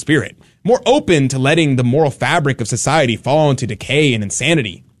homosexual spirit, more open to letting the moral fabric of society fall into decay and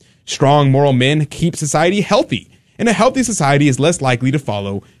insanity. Strong moral men keep society healthy, and a healthy society is less likely to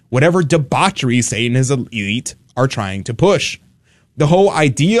follow whatever debauchery Satan and his elite are trying to push. The whole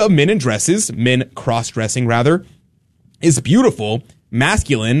idea of men in dresses, men cross-dressing rather, is beautiful,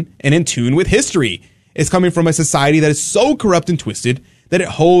 masculine, and in tune with history. It's coming from a society that is so corrupt and twisted that it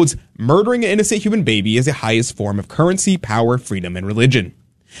holds murdering an innocent human baby as the highest form of currency, power, freedom, and religion.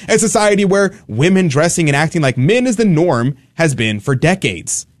 A society where women dressing and acting like men is the norm has been for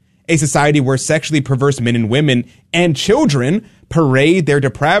decades. A society where sexually perverse men and women and children parade their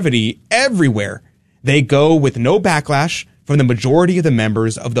depravity everywhere. They go with no backlash from the majority of the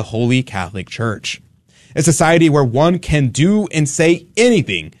members of the Holy Catholic Church. A society where one can do and say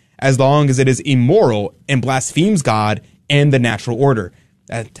anything as long as it is immoral and blasphemes God and the natural order.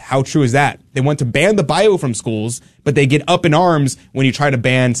 How true is that? They want to ban the Bible from schools, but they get up in arms when you try to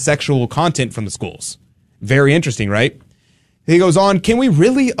ban sexual content from the schools. Very interesting, right? He goes on, can we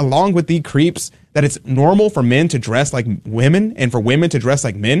really, along with the creeps, that it's normal for men to dress like women and for women to dress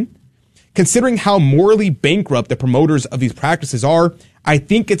like men? Considering how morally bankrupt the promoters of these practices are, I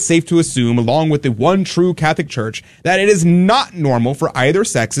think it's safe to assume, along with the one true Catholic Church, that it is not normal for either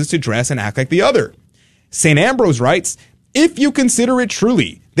sexes to dress and act like the other. St. Ambrose writes, if you consider it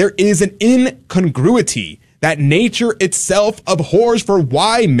truly, there is an incongruity that nature itself abhors, for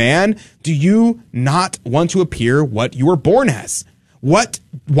why, man, do you not want to appear what you were born as?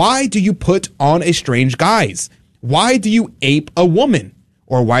 Why do you put on a strange guise? Why do you ape a woman?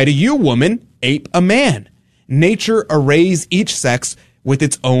 Or why do you, woman, ape a man? Nature arrays each sex with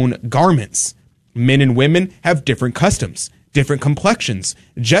its own garments. Men and women have different customs, different complexions,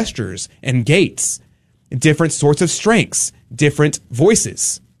 gestures, and gaits, different sorts of strengths, different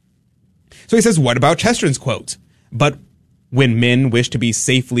voices. So he says, what about Chesterton's quote? But when men wish to be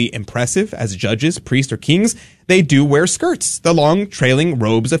safely impressive as judges, priests, or kings, they do wear skirts, the long trailing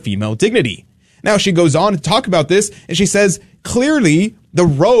robes of female dignity. Now she goes on to talk about this, and she says, clearly the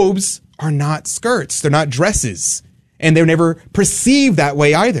robes are not skirts. They're not dresses. And they're never perceived that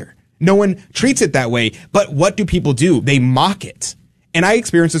way either. No one treats it that way. But what do people do? They mock it. And I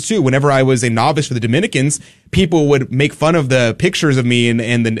experienced this too. Whenever I was a novice for the Dominicans, people would make fun of the pictures of me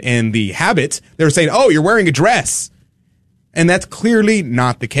and the habit. They were saying, oh, you're wearing a dress. And that's clearly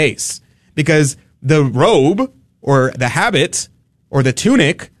not the case, because the robe or the habit or the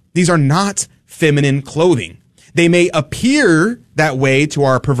tunic, these are not feminine clothing. They may appear that way to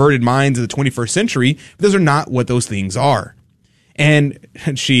our perverted minds of the 21st century, but those are not what those things are. And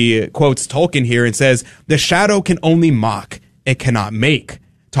she quotes Tolkien here and says, the shadow can only mock, it cannot make,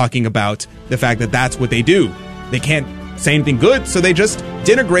 talking about the fact that that's what they do. They can't say anything good, so they just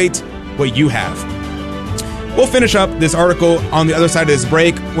denigrate what you have. We'll finish up this article on the other side of this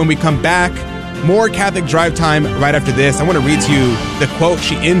break. When we come back, more Catholic Drive Time right after this. I want to read to you the quote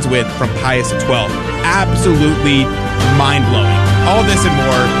she ends with from Pius XII. Absolutely mind-blowing. All this and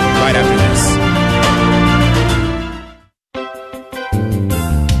more right after this.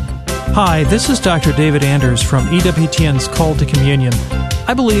 Hi, this is Dr. David Anders from EWTN's Call to Communion.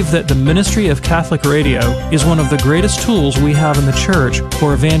 I believe that the ministry of Catholic radio is one of the greatest tools we have in the Church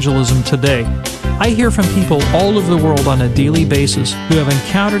for evangelism today. I hear from people all over the world on a daily basis who have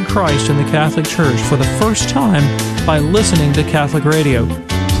encountered Christ in the Catholic Church for the first time by listening to Catholic radio.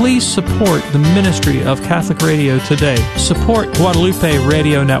 Please support the ministry of Catholic radio today. Support Guadalupe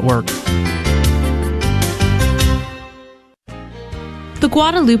Radio Network. The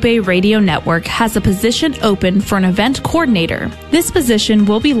Guadalupe Radio Network has a position open for an event coordinator. This position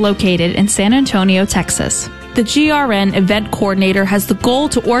will be located in San Antonio, Texas. The GRN event coordinator has the goal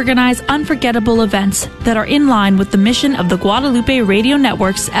to organize unforgettable events that are in line with the mission of the Guadalupe Radio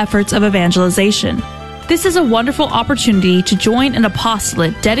Network's efforts of evangelization. This is a wonderful opportunity to join an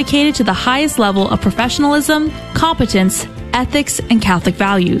apostolate dedicated to the highest level of professionalism, competence, ethics, and Catholic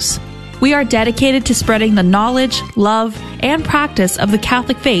values. We are dedicated to spreading the knowledge, love, and practice of the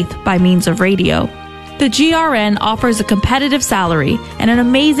Catholic faith by means of radio. The GRN offers a competitive salary and an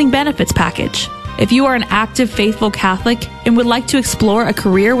amazing benefits package. If you are an active, faithful Catholic and would like to explore a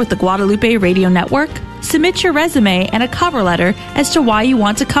career with the Guadalupe Radio Network, submit your resume and a cover letter as to why you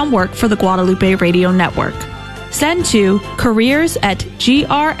want to come work for the Guadalupe Radio Network. Send to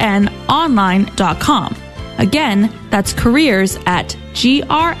careers@grnonline.com. Again, that's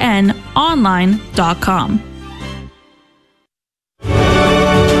careers@grnonline.com.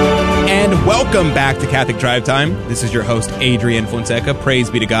 And welcome back to Catholic Drive Time. This is your host, Adrian Fonseca. Praise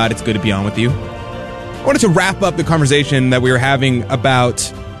be to God. It's good to be on with you. I wanted to wrap up the conversation that we were having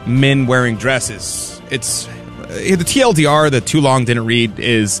about men wearing dresses. It's the TLDR, the too long didn't read,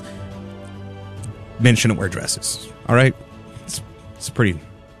 is men shouldn't wear dresses. All right? It's pretty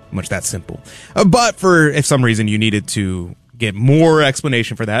much that simple. But if some reason you needed to get more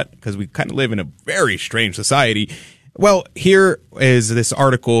explanation for that, because we kind of live in a very strange society, well, here is this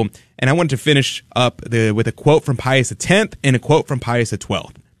article, and I wanted to finish up with a quote from Pius X and a quote from Pius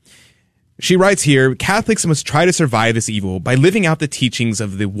XII. She writes here, Catholics must try to survive this evil by living out the teachings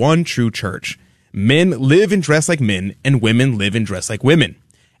of the one true church. Men live and dress like men, and women live and dress like women.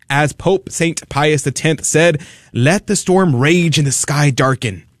 As Pope St. Pius X said, let the storm rage and the sky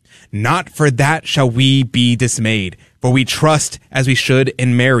darken. Not for that shall we be dismayed, for we trust as we should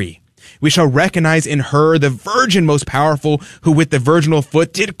in Mary. We shall recognize in her the virgin most powerful, who with the virginal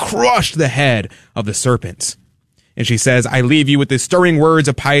foot did crush the head of the serpent. And she says, I leave you with the stirring words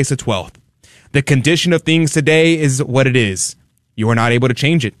of Pius XII. The condition of things today is what it is. You are not able to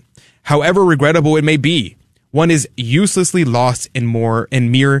change it. However regrettable it may be, one is uselessly lost in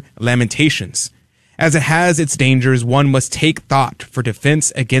mere lamentations. As it has its dangers, one must take thought for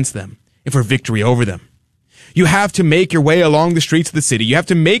defense against them and for victory over them. You have to make your way along the streets of the city. You have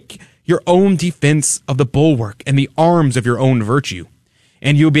to make your own defense of the bulwark and the arms of your own virtue.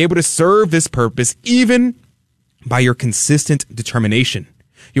 And you'll be able to serve this purpose even by your consistent determination,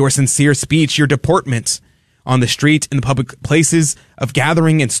 your sincere speech, your deportment on the street, in the public places of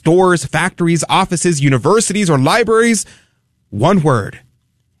gathering, in stores, factories, offices, universities, or libraries. One word,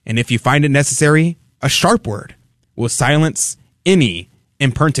 and if you find it necessary, a sharp word, will silence any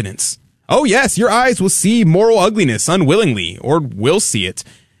impertinence. Oh yes, your eyes will see moral ugliness unwillingly, or will see it.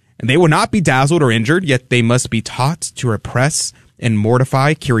 And they will not be dazzled or injured, yet they must be taught to repress and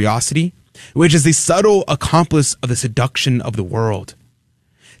mortify curiosity, which is the subtle accomplice of the seduction of the world.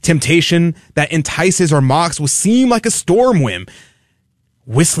 Temptation that entices or mocks will seem like a storm wind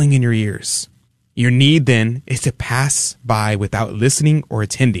whistling in your ears. Your need then is to pass by without listening or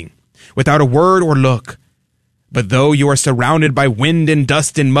attending, without a word or look. But though you are surrounded by wind and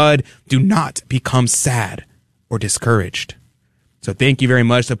dust and mud, do not become sad or discouraged. So thank you very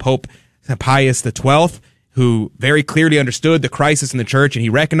much to Pope Pius XII, who very clearly understood the crisis in the church, and he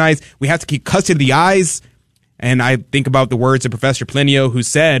recognized we have to keep custody of the eyes. And I think about the words of Professor Plinio, who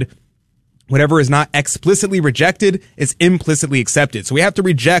said, whatever is not explicitly rejected is implicitly accepted. So we have to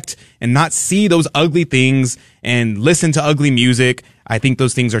reject and not see those ugly things and listen to ugly music. I think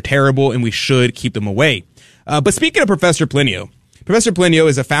those things are terrible, and we should keep them away. But speaking of Professor Plinio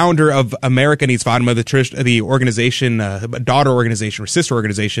is a founder of America Needs Fatima, the organization, daughter organization or sister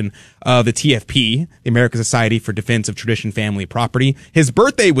organization of the TFP, the American Society for Defense of Tradition, Family, Property. His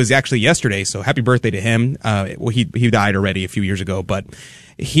birthday was actually yesterday, so happy birthday to him. He died already a few years ago, but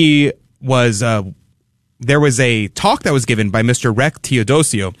he was, there was a talk that was given by Mr. Rex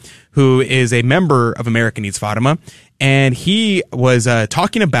Teodosio, who is a member of America Needs Fatima, and he was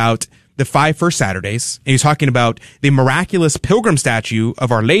talking about the 5 first Saturdays, and he's talking about the miraculous pilgrim statue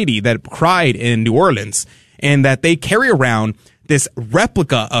of Our Lady that cried in New Orleans, and that they carry around this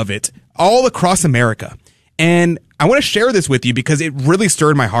replica of it all across America. And I want to share this with you because it really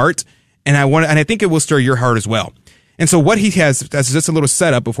stirred my heart, and I think it will stir your heart as well. And so what he has, that's just a little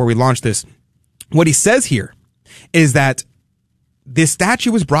setup before we launch this. What he says here is that this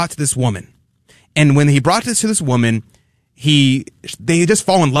statue was brought to this woman, and when he brought this to this woman, they just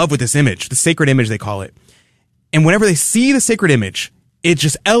fall in love with this image, the sacred image they call it. And whenever they see the sacred image, it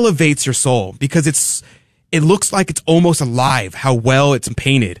just elevates your soul because it looks like it's almost alive, how well it's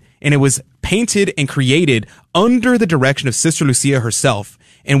painted. And it was painted and created under the direction of Sister Lucia herself,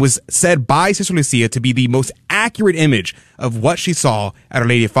 and was said by Sister Lucia to be the most accurate image of what she saw at Our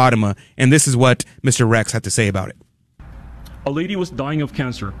Lady of Fatima. And this is what Mr. Rex had to say about it. A lady was dying of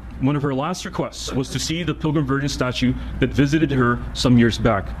cancer. One of her last requests was to see the Pilgrim Virgin statue that visited her some years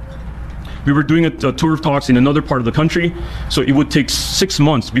back. We were doing a tour of talks in another part of the country, so it would take 6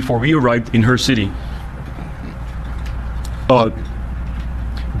 months before we arrived in her city.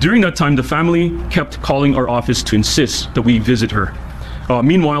 During that time, the family kept calling our office to insist that we visit her.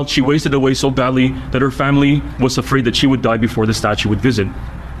 Meanwhile, she wasted away so badly that her family was afraid that she would die before the statue would visit.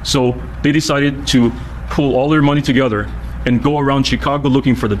 So they decided to pull all their money together and go around Chicago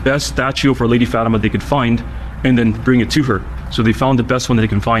looking for the best statue of Our Lady Fatima they could find, and then bring it to her. So they found the best one that they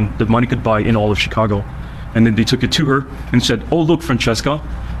can find that money could buy in all of Chicago. And then they took it to her and said, "Oh, look, Francesca,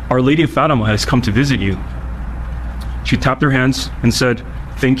 Our Lady of Fatima has come to visit you." She tapped her hands and said,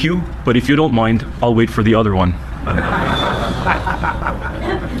 "Thank you, but if you don't mind, I'll wait for the other one."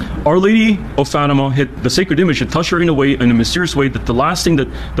 Our Lady of Fatima, the sacred image, had touched her in a mysterious way that the last thing that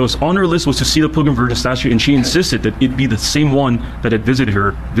was on her list was to see the Pilgrim Virgin statue, and she insisted that it be the same one that had visited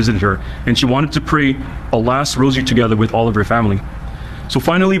her, and she wanted to pray a last rosary together with all of her family. So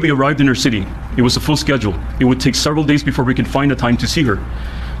finally, we arrived in her city. It was a full schedule. It would take several days before we could find a time to see her.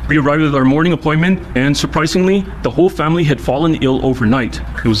 We arrived at our morning appointment, and surprisingly, the whole family had fallen ill overnight.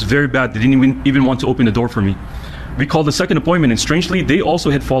 It was very bad. They didn't even want to open the door for me. We called the second appointment, and strangely, they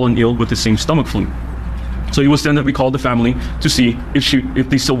also had fallen ill with the same stomach flu. So it was then that we called the family to see if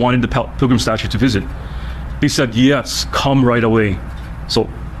they still wanted the pilgrim statue to visit. They said, "Yes, come right away." So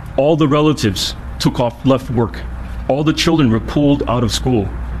all the relatives left work. All the children were pulled out of school,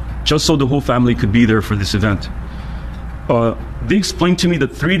 just so the whole family could be there for this event. They explained to me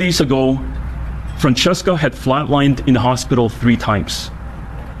that 3 days ago, Francesca had flatlined in the hospital 3 times.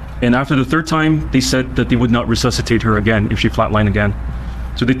 And after the third time, they said that they would not resuscitate her again if she flatlined again.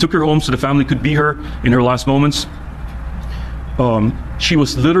 So they took her home so the family could be her in her last moments. She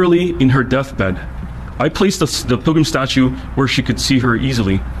was literally in her deathbed. I placed the pilgrim statue where she could see her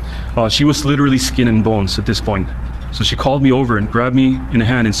easily. She was literally skin and bones at this point. So she called me over and grabbed me in the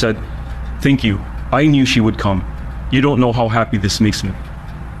hand and said, "Thank you. I knew she would come. You don't know how happy this makes me."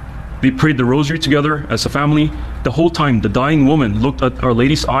 They prayed the rosary together as a family. The whole time, the dying woman looked at Our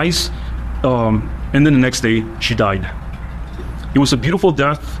Lady's eyes, and then the next day, she died. It was a beautiful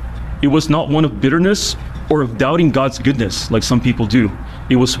death. It was not one of bitterness or of doubting God's goodness, like some people do.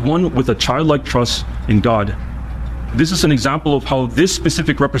 It was one with a childlike trust in God. This is an example of how this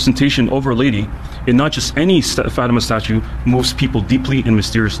specific representation of Our Lady, and not just any Fatima statue, moves people deeply and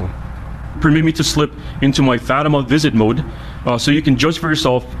mysteriously. Permit me to slip into my Fatima visit mode, so you can judge for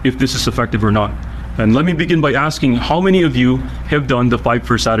yourself if this is effective or not. And let me begin by asking how many of you have done the 5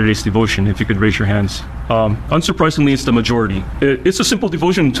 First Saturdays devotion, if you could raise your hands. Unsurprisingly, it's the majority. It's a simple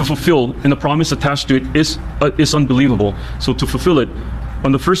devotion to fulfill, and the promise attached to it is unbelievable. So to fulfill it,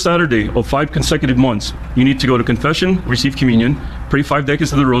 on the first Saturday of 5 consecutive months, you need to go to confession, receive communion, pray 5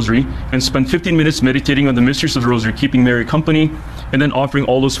 decades of the Rosary, and spend 15 minutes meditating on the mysteries of the Rosary, keeping Mary company, and then offering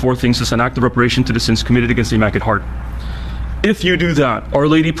all those 4 things as an act of reparation to the sins committed against the Immaculate Heart. If you do that, Our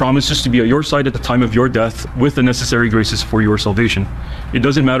Lady promises to be at your side at the time of your death with the necessary graces for your salvation. It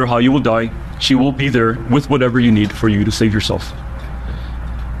doesn't matter how you will die, she will be there with whatever you need for you to save yourself.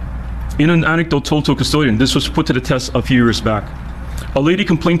 In an anecdote told to a custodian, this was put to the test a few years back. A lady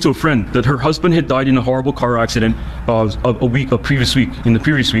complained to a friend that her husband had died in a horrible car accident in the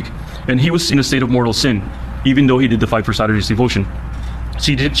previous week, and he was in a state of mortal sin, even though he did the 5 First Saturdays devotion.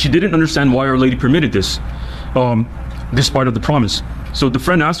 She didn't understand why Our Lady permitted this part of the promise. So the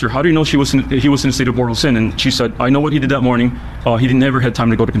friend asked her, "How do you know he was in a state of mortal sin?" And she said, "I know what he did that morning. He never had time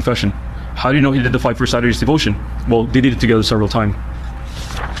to go to confession." "How do you know he did the 5 First Saturdays devotion?" "Well, they did it together several times."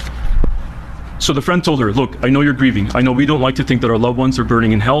 So the friend told her, "Look, I know you're grieving. I know we don't like to think that our loved ones are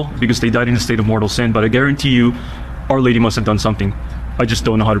burning in hell because they died in a state of mortal sin, but I guarantee you, Our Lady must have done something. I just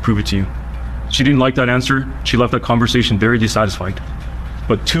don't know how to prove it to you." She didn't like that answer. She left that conversation very dissatisfied.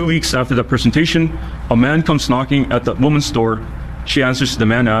 But 2 weeks after that presentation, a man comes knocking at that woman's door. She answers to the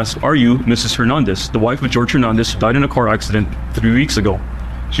man, asks, "Are you Mrs. Hernandez, the wife of George Hernandez, who died in a car accident 3 weeks ago?"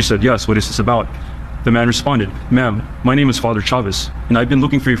 She said, "Yes, what is this about?" The man responded, "Ma'am, my name is Father Chavez, and I've been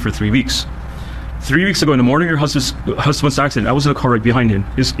looking for you for 3 weeks. 3 weeks ago, in the morning of your husband's accident, I was in a car right behind him.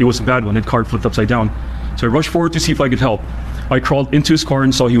 It was a bad one. His car flipped upside down. So I rushed forward to see if I could help. I crawled into his car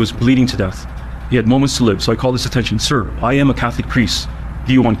and saw he was bleeding to death. He had moments to live, so I called his attention. 'Sir, I am a Catholic priest.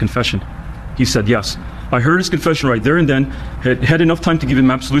 Do you want confession?' He said yes. I heard his confession right there and then, had enough time to give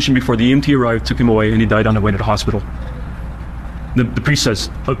him absolution before the EMT arrived, took him away, and he died on the way to the hospital." The priest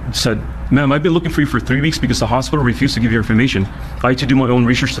said, "Ma'am, I've been looking for you for 3 weeks because the hospital refused to give you information. I had to do my own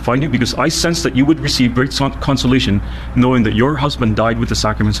research to find you because I sensed that you would receive great consolation knowing that your husband died with the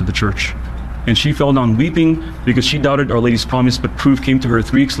sacraments of the church." And she fell down weeping because she doubted Our Lady's promise, but proof came to her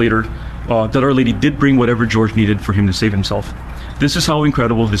 3 weeks later that Our Lady did bring whatever George needed for him to save himself. This is how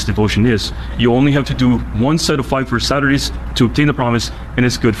incredible this devotion is. You only have to do 1 set of 5 First Saturdays to obtain the promise, and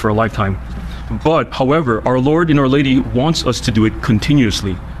it's good for a lifetime. But, however, our Lord and Our Lady wants us to do it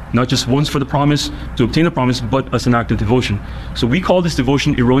continuously. Not just once for the promise, to obtain the promise, but as an act of devotion. So we call this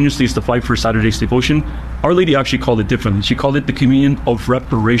devotion erroneously as the 5 First Saturdays devotion. Our Lady actually called it differently. She called it the communion of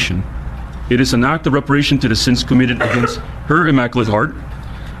reparation. It is an act of reparation to the sins committed against her Immaculate Heart.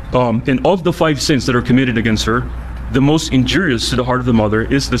 And of the 5 sins that are committed against her, the most injurious to the heart of the Mother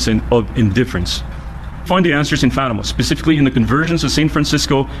is the sin of indifference. Find the answers in Fatima, specifically in the conversions of St.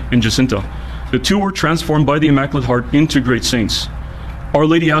 Francisco and Jacinta. The two were transformed by the Immaculate Heart into great saints. Our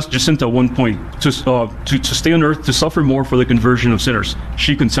Lady asked Jacinta at one point to stay on earth to suffer more for the conversion of sinners.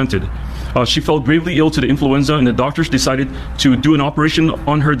 She consented. She fell gravely ill to the influenza, and the doctors decided to do an operation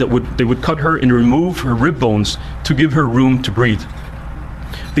on her they would cut her and remove her rib bones to give her room to breathe.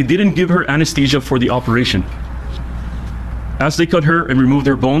 They didn't give her anesthesia for the operation. As they cut her and removed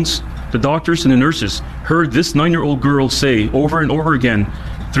her bones, the doctors and the nurses heard this 9-year-old girl say over and over again,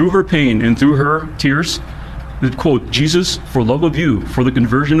 through her pain and through her tears, that, quote, "Jesus, for love of you, for the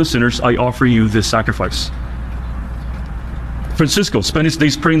conversion of sinners, I offer you this sacrifice." Francisco spent his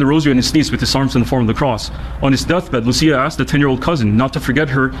days praying the rosary on his knees with his arms in the form of the cross. On his deathbed, Lucia asked the 10-year-old cousin not to forget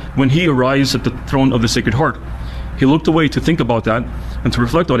her when he arrives at the throne of the Sacred Heart. He looked away to think about that and to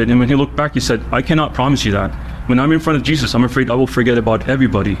reflect on it, and when he looked back, he said, "I cannot promise you that. When I'm in front of Jesus, I'm afraid I will forget about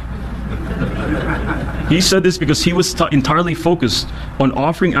everybody." He said this because he was entirely focused on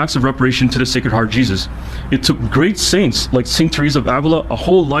offering acts of reparation to the Sacred Heart of Jesus. It took great saints like St. Teresa of Avila a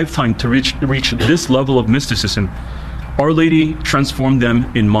whole lifetime to reach this level of mysticism. Our Lady transformed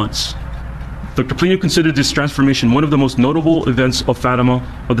them in months. Dr. Plinio considered this transformation one of the most notable events of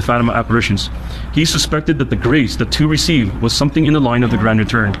the Fatima apparitions. He suspected that the grace the two received was something in the line of the Grand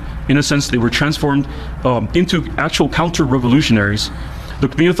Return. In a sense, they were transformed into actual counter-revolutionaries.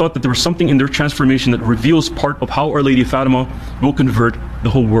 Dr. Plinio thought that there was something in their transformation that reveals part of how Our Lady of Fatima will convert the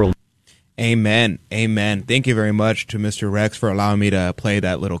whole world. Amen. Amen. Thank you very much to Mr. Rex for allowing me to play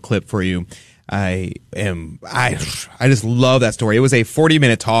that little clip for you. I just love that story. It was a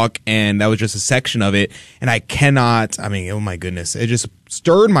 40-minute talk, and that was just a section of it. And oh my goodness, it just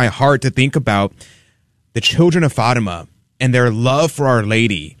stirred my heart to think about the children of Fatima and their love for Our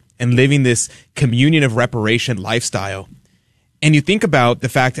Lady and living this communion of reparation lifestyle. And you think about the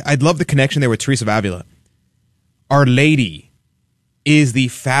fact, I'd love the connection there with Teresa of Avila. Our Lady is the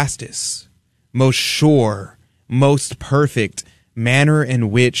fastest, most sure, most perfect manner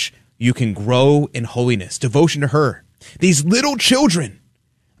in which you can grow in holiness, devotion to her. These little children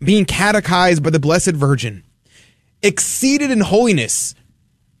being catechized by the Blessed Virgin, exceeded in holiness,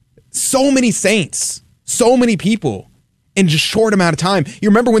 so many saints, so many people in just a short amount of time. You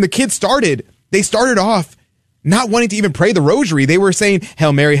remember when the kids started, they started off not wanting to even pray the rosary. They were saying,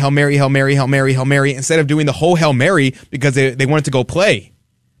 Hail Mary, Hail Mary, Hail Mary, Hail Mary, Hail Mary, instead of doing the whole Hail Mary because they wanted to go play.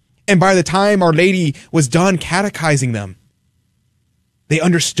 And by the time Our Lady was done catechizing them, they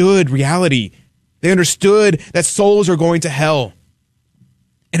understood reality. They understood that souls are going to hell.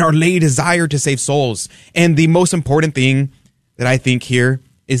 And Our Lady desired to save souls. And the most important thing that I think here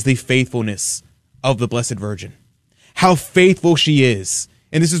is the faithfulness of the Blessed Virgin. How faithful she is.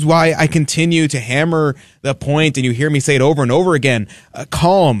 And this is why I continue to hammer the point, and you hear me say it over and over again,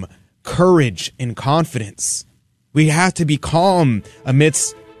 calm, courage, and confidence. We have to be calm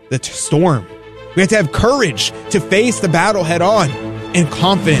amidst the storm. We have to have courage to face the battle head on, and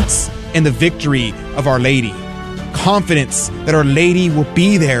confidence in the victory of Our Lady. Confidence that Our Lady will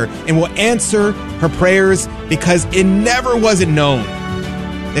be there and will answer her prayers, because it never wasn't known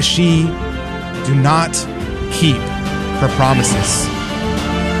that she do not keep her promises.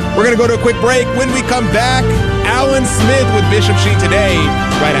 We're going to go to a quick break. When we come back, Alan Smith with Bishop Sheen Today,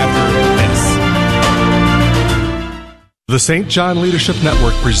 right after this. The St. John Leadership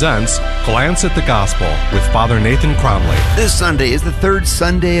Network presents Glance at the Gospel with Father Nathan Cromley. This Sunday is the third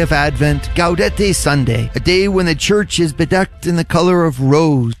Sunday of Advent, Gaudete Sunday, a day when the church is bedecked in the color of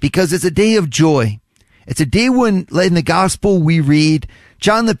rose because it's a day of joy. It's a day when, in the Gospel, we read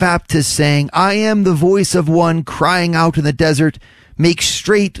John the Baptist saying, I am the voice of one crying out in the desert, make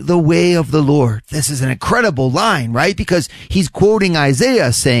straight the way of the Lord. This is an incredible line, right? Because he's quoting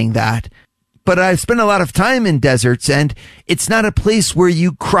Isaiah saying that. But I've spent a lot of time in deserts, and it's not a place where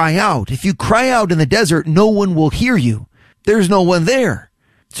you cry out. If you cry out in the desert, no one will hear you. There's no one there.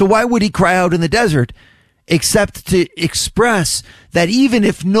 So why would he cry out in the desert? Except to express that even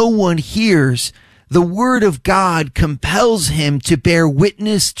if no one hears, the word of God compels him to bear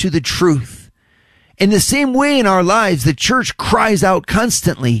witness to the truth. In the same way in our lives, the church cries out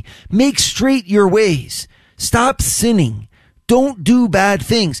constantly, make straight your ways. Stop sinning. Don't do bad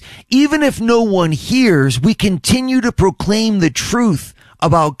things. Even if no one hears, we continue to proclaim the truth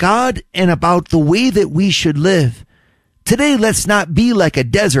about God and about the way that we should live. Today, let's not be like a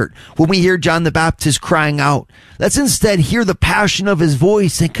desert when we hear John the Baptist crying out. Let's instead hear the passion of his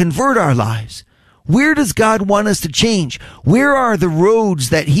voice and convert our lives. Where does God want us to change? Where are the roads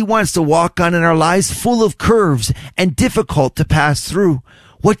that he wants to walk on in our lives full of curves and difficult to pass through?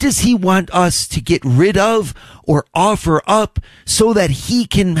 What does he want us to get rid of or offer up so that he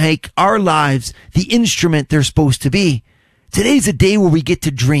can make our lives the instrument they're supposed to be? Today's a day where we get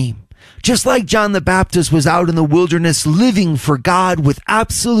to dream. Just like John the Baptist was out in the wilderness living for God with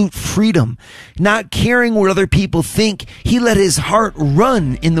absolute freedom, not caring what other people think, he let his heart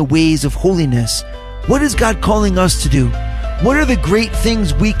run in the ways of holiness. What is God calling us to do? What are the great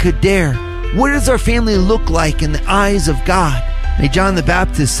things we could dare? What does our family look like in the eyes of God? May John the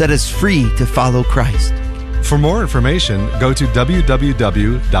Baptist set us free to follow Christ. For more information, go to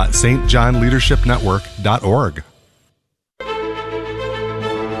www.stjohnleadershipnetwork.org.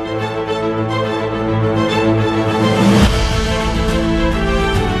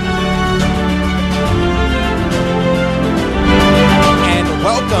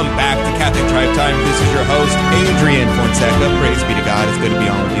 Welcome back to Catholic Drive Time. This is your host, Adrian Fonseca. Praise be to God. It's good to be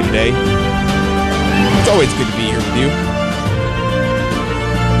on with you today. It's always good to be here with you.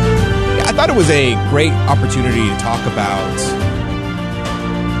 I thought it was a great opportunity to talk about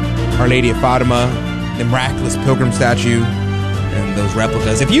Our Lady of Fatima, the miraculous pilgrim statue, and those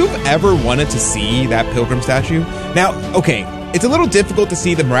replicas. If you've ever wanted to see that pilgrim statue, now, okay, it's a little difficult to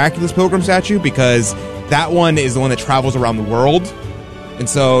see the miraculous pilgrim statue because that one is the one that travels around the world. And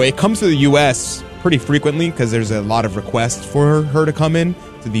so it comes to the U.S. pretty frequently because there's a lot of requests for her to come in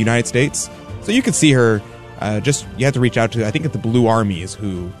to the United States. So you can see her, you have to reach out to, I think the Blue Army is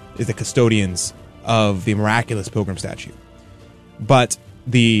who is the custodians of the miraculous pilgrim statue. But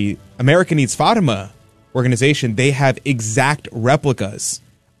the America Needs Fatima organization, they have exact replicas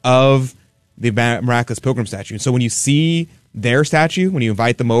of the miraculous pilgrim statue. So when you see their statue, when you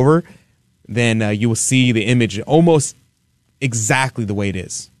invite them over, then you will see the image almost exactly the way it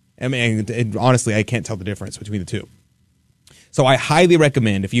is. I mean, and honestly, I can't tell the difference between the two. So I highly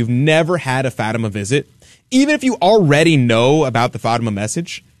recommend, if you've never had a Fatima visit, even if you already know about the Fatima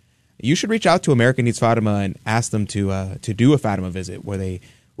message, you should reach out to America Needs Fatima and ask them to do a Fatima visit where they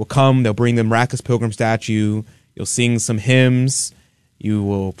will come, they'll bring the miraculous pilgrim statue, you'll sing some hymns, you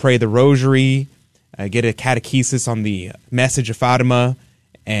will pray the rosary, get a catechesis on the message of Fatima,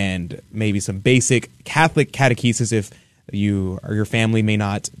 and maybe some basic Catholic catechesis if you or your family may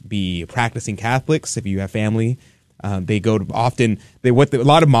not be practicing Catholics. If you have family, they go to often, a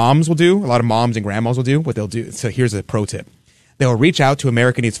lot of moms will do, a lot of moms and grandmas will do, what they'll do. So here's a pro tip. They'll reach out to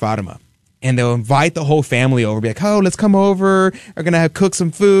America Needs Fatima and they'll invite the whole family over, be like, oh, let's come over. We're going to cook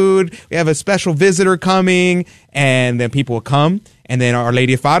some food. We have a special visitor coming. And then people will come. And then Our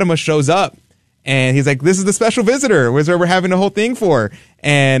Lady of Fatima shows up. And he's like, this is the special visitor. Where's where we're having the whole thing for?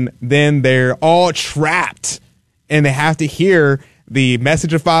 And then they're all trapped. And they have to hear the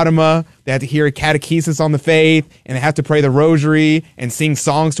message of Fatima. They have to hear a catechesis on the faith. And they have to pray the rosary and sing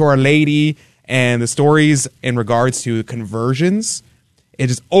songs to Our Lady. And the stories in regards to conversions,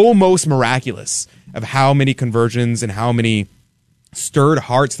 it is almost miraculous of how many conversions and how many stirred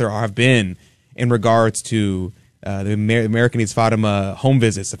hearts there have been in regards to the America Needs Fatima home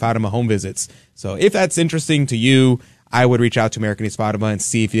visits, the Fatima home visits. So if that's interesting to you, I would reach out to America Needs Fatima and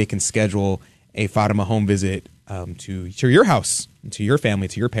see if they can schedule a Fatima home visit to your house, to your family,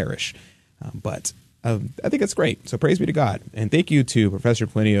 to your parish. But I think it's great. So praise be to God. And thank you to Professor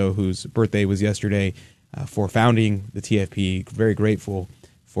Plinio, whose birthday was yesterday, for founding the TFP. Very grateful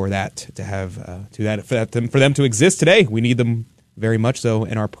for that, to have for them to exist today. We need them very much so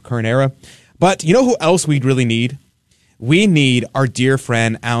in our current era. But you know who else we really need? We need our dear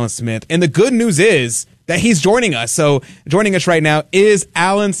friend Alan Smith. And the good news is that he's joining us. So joining us right now is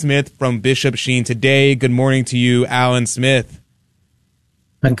Alan Smith from Bishop Sheen Today. Good morning to you, Alan Smith.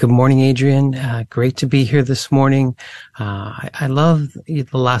 Good morning, Adrian. Great to be here this morning. I love the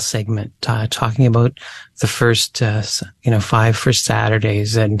last segment, talking about the first, 5 first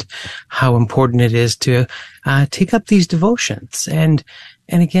Saturdays and how important it is to take up these devotions. And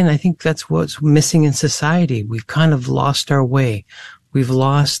again, I think that's what's missing in society. We've kind of lost our way. We've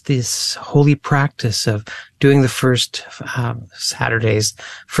lost this holy practice of doing the first Saturdays,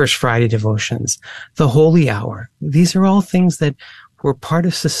 first Friday devotions, the holy hour. These are all things that we're part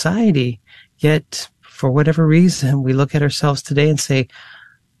of society, yet for whatever reason, we look at ourselves today and say,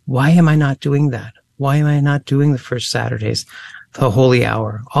 why am I not doing that? Why am I not doing the first Saturdays, the holy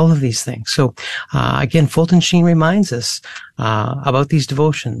hour, all of these things? So, again, Fulton Sheen reminds us about these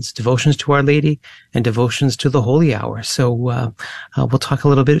devotions to Our Lady and devotions to the holy hour. So, we'll talk a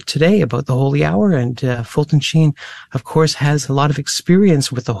little bit today about the holy hour. And Fulton Sheen, of course, has a lot of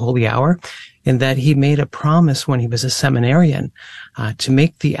experience with the holy hour, in that he made a promise when he was a seminarian to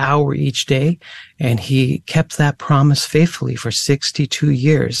make the hour each day, and he kept that promise faithfully for 62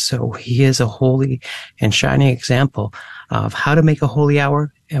 years. So he is a holy and shining example of how to make a holy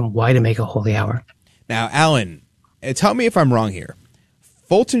hour and why to make a holy hour. Now, Alan, tell me if I'm wrong here.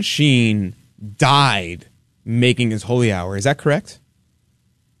 Fulton Sheen died making his holy hour. Is that correct?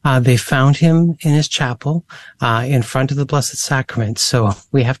 They found him in his chapel, in front of the Blessed Sacrament. So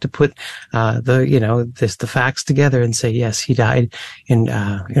we have to put, the facts together and say, yes, he died in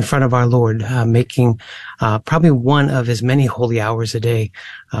front of our Lord, making, probably one of his many holy hours a day.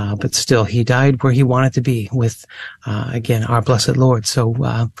 But still, he died where he wanted to be with, again, our Blessed Lord. So,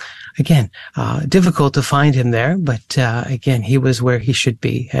 difficult to find him there, but, again, he was where he should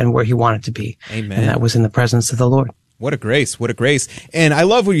be and where he wanted to be. Amen. And that was in the presence of the Lord. What a grace. What a grace. And I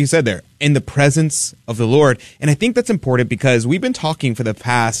love what you said there, in the presence of the Lord. And I think that's important because we've been talking for the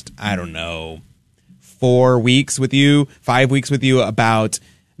past, 4 weeks with you, 5 weeks with you about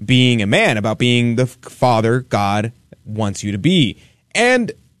being a man, about being the father God wants you to be.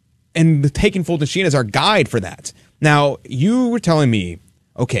 And taking Fulton Sheen as our guide for that. Now, you were telling me,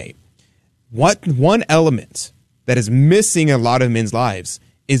 okay, what one element that is missing in a lot of men's lives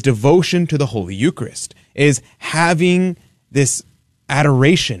is devotion to the Holy Eucharist, is having this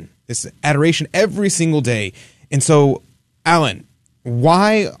adoration every single day. And so, Alan,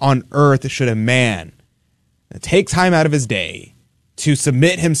 why on earth should a man take time out of his day to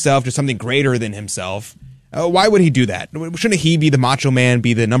submit himself to something greater than himself? Why would he do that? Shouldn't he be the macho man,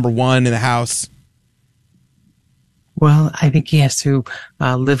 be the number one in the house? Well, I think he has to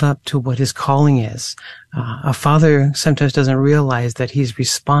live up to what his calling is. A father sometimes doesn't realize that he's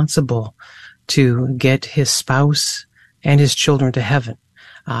responsible to get his spouse and his children to heaven.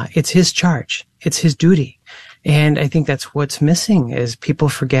 It's his charge. It's his duty. And I think that's what's missing is people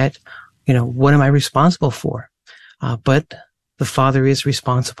forget, what am I responsible for? But the father is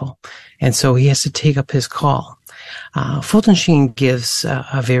responsible. And so he has to take up his call. Fulton Sheen gives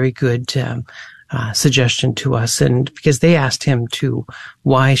a very good suggestion to us, and because they asked him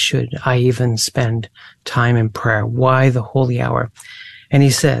why should I even spend time in prayer? Why the holy hour? And he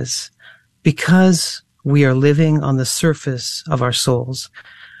says, because we are living on the surface of our souls,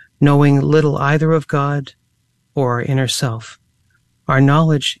 knowing little either of God or our inner self. Our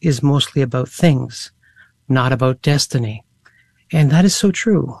knowledge is mostly about things, not about destiny. And that is so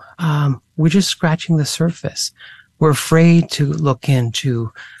true. We're just scratching the surface. We're afraid to look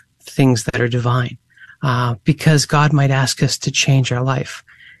into things that are divine, because God might ask us to change our life.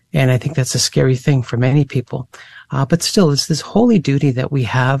 And I think that's a scary thing for many people. But still, it's this holy duty that we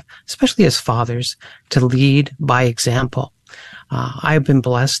have, especially as fathers, to lead by example. I've been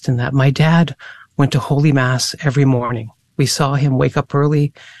blessed in that my dad went to Holy Mass every morning. We saw him wake up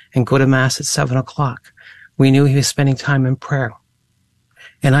early and go to Mass at 7:00. We knew he was spending time in prayer.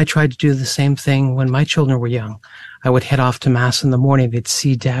 And I tried to do the same thing when my children were young. I would head off to Mass in the morning. They'd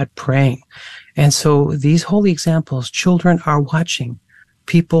see Dad praying. And so these holy examples, children are watching.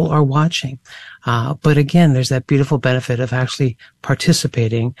 People are watching. But again, there's that beautiful benefit of actually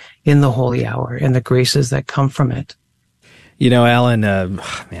participating in the holy hour and the graces that come from it. Alan,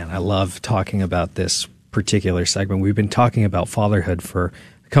 I love talking about this particular segment. We've been talking about fatherhood for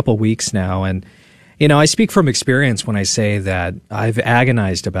a couple of weeks now, and I speak from experience when I say that I've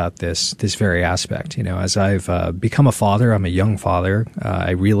agonized about this very aspect. As I've become a father, I'm a young father.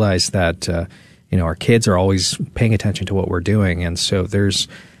 I realize that our kids are always paying attention to what we're doing, and so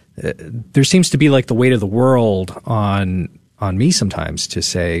there seems to be like the weight of the world on me sometimes to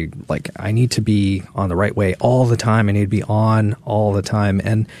say, like, I need to be on the right way all the time. I need to be on all the time.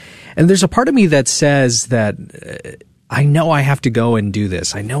 And there's a part of me that says that I know I have to go and do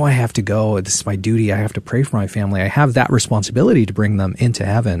this. I know I have to go. This is my duty. I have to pray for my family. I have that responsibility to bring them into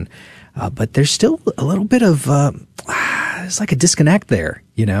heaven. But there's still a little bit of, it's like a disconnect there,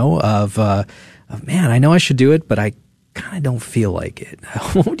 of man, I know I should do it, but I kind of don't feel like it.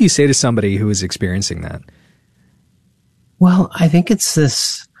 What would you say to somebody who is experiencing that? Well, I think it's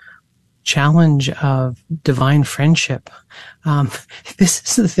this challenge of divine friendship. This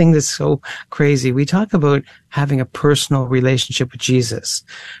is the thing that's so crazy. We talk about having a personal relationship with Jesus.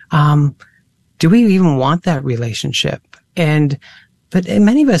 Do we even want that relationship? But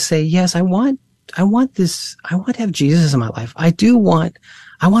many of us say, yes, I want this. I want to have Jesus in my life. I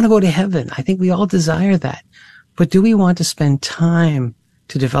want to go to heaven. I think we all desire that. But do we want to spend time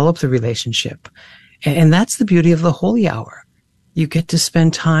to develop the relationship? And that's the beauty of the holy hour. You get to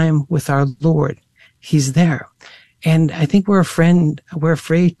spend time with our Lord. He's there. And I think we're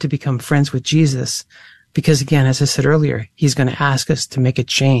afraid to become friends with Jesus because, again, as I said earlier, he's going to ask us to make a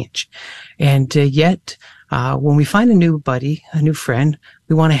change. And yet, when we find a new buddy, a new friend,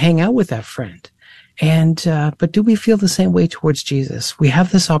 we want to hang out with that friend. But do we feel the same way towards Jesus? We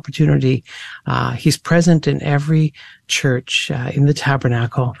have this opportunity. He's present in every church, in the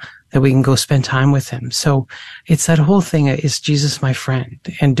tabernacle, that we can go spend time with him. So it's that whole thing, is Jesus my friend?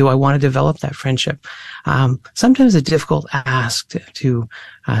 And do I want to develop that friendship? Sometimes a difficult ask to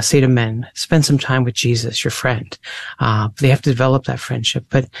say to men, spend some time with Jesus, your friend. They have to develop that friendship.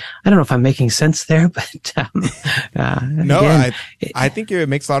 But I don't know if I'm making sense there, but no, again, I think it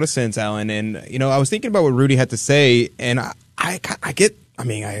makes a lot of sense, Alan. And, I was thinking about what Rudy had to say, and I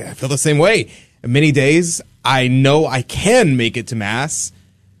feel the same way. Many days, I know I can make it to Mass.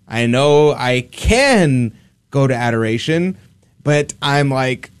 I know I can go to adoration, but I'm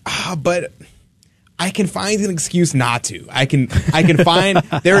like, but I can find an excuse not to. I can find,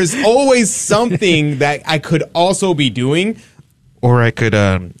 there is always something that I could also be doing, or I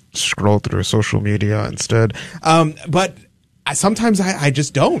could scroll through social media instead. But sometimes I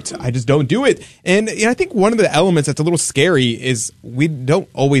just don't. I just don't do it. And I think one of the elements that's a little scary is we don't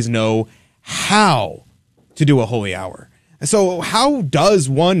always know how to do a holy hour. So how does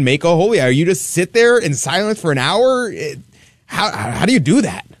one make a holy hour? You just sit there in silence for an hour? How do you do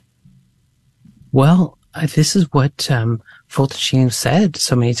that? Well, this is what Fulton Sheen said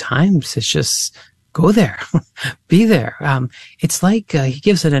so many times. It's just go there, be there. It's like he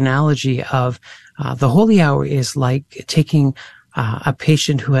gives an analogy of the holy hour is like taking a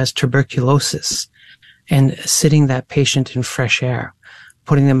patient who has tuberculosis and sitting that patient in fresh air,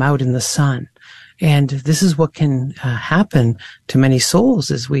 putting them out in the sun. And this is what can happen to many souls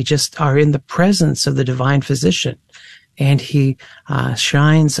is we just are in the presence of the divine physician and he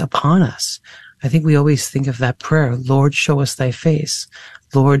shines upon us. I think we always think of that prayer, Lord, show us thy face.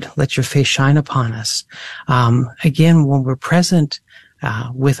 Lord, let your face shine upon us. Again, when we're present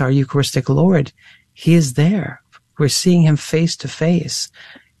with our Eucharistic Lord, he is there. We're seeing him face to face.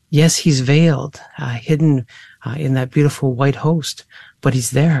 Yes, he's veiled, hidden in that beautiful white host, but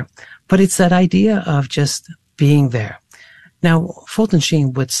he's there. But it's that idea of just being there. Now, Fulton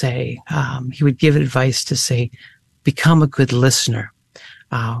Sheen would say, he would give advice to say, become a good listener.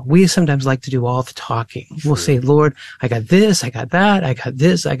 We sometimes like to do all the talking. We'll say, Lord, I got this, I got that, I got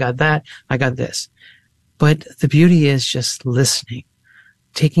this, I got that, I got this. But the beauty is just listening,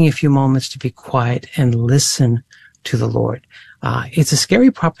 taking a few moments to be quiet and listen to the Lord. It's a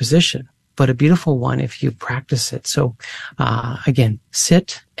scary proposition, but a beautiful one if you practice it. So, again,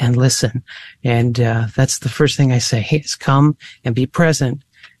 sit and listen. And that's the first thing I say is come and be present.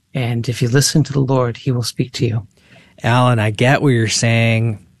 And if you listen to the Lord, he will speak to you. Alan, I get what you're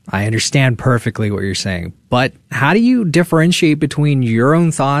saying. I understand perfectly what you're saying. But how do you differentiate between your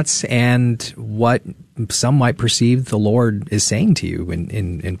own thoughts and what some might perceive the Lord is saying to you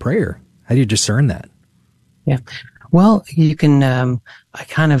in prayer? How do you discern that? Yeah. Well, you can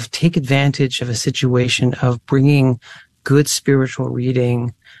kind of take advantage of a situation of bringing good spiritual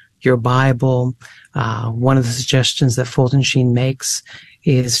reading, your Bible. One of the suggestions that Fulton Sheen makes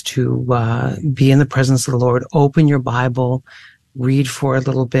is to be in the presence of the Lord, open your Bible, read for a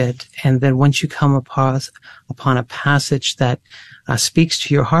little bit, and then once you come upon a passage that speaks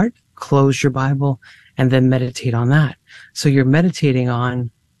to your heart, close your Bible, and then meditate on that. So you're meditating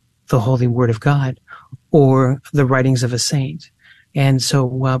on the Holy Word of God or the writings of a saint. And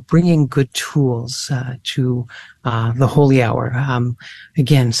so bringing good tools to the holy hour.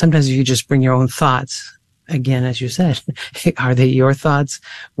 Again, sometimes you just bring your own thoughts. Again, as you said, are they your thoughts?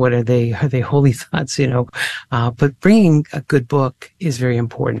 What are they? Are they holy thoughts? But bringing a good book is very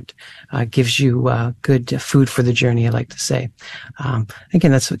important. Gives you good food for the journey, I like to say.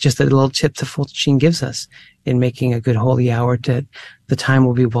 Again, that's just a little tip that Fulton Sheen gives us in making a good holy hour. The time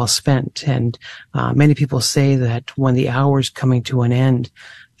will be well spent. And many people say that when the hour is coming to an end,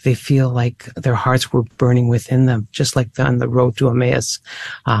 they feel like their hearts were burning within them, just like on the road to Emmaus,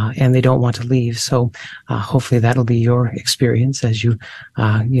 and they don't want to leave. So hopefully that'll be your experience as you,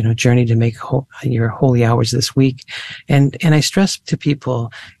 journey to make your holy hours this week. And I stress to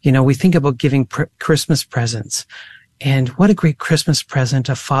people, we think about giving Christmas presents. And what a great Christmas present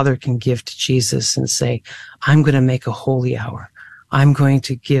a father can give to Jesus and say, I'm going to make a holy hour. I'm going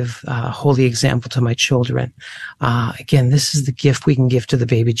to give a holy example to my children. Again, this is the gift we can give to the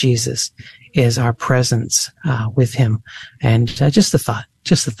baby Jesus, is our presence with him. And just a thought.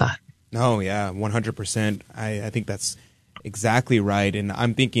 Oh, yeah, 100%. I think that's exactly right. And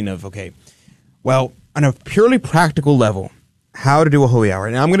I'm thinking of, okay, well, on a purely practical level, how to do a holy hour.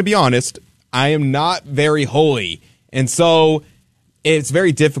 And I'm going to be honest, I am not very holy. And so it's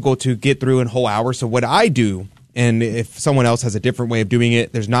very difficult to get through a whole hour. So what I do, and if someone else has a different way of doing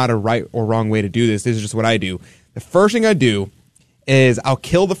it, there's not a right or wrong way to do this. This is just what I do. The first thing I do is I'll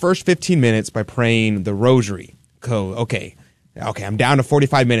kill the first 15 minutes by praying the rosary. Okay, I'm down to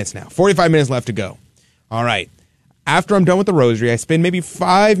 45 minutes now. 45 minutes left to go. All right. After I'm done with the rosary, I spend maybe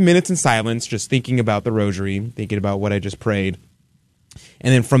 5 minutes in silence just thinking about the rosary, thinking about what I just prayed.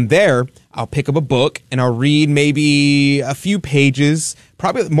 And then from there, I'll pick up a book and I'll read maybe a few pages,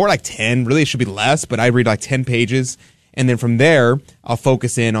 probably more like 10. Really, it should be less, but I read like 10 pages. And then from there, I'll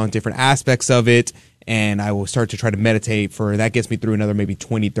focus in on different aspects of it. And I will start to try to meditate that gets me through another maybe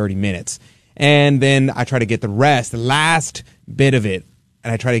 20, 30 minutes. And then I try to get the last bit of it.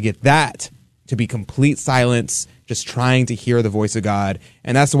 And I try to get that to be complete silence, just trying to hear the voice of God.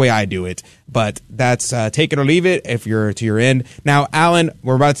 And that's the way I do it. But that's take it or leave it if you're to your end. Now, Alan,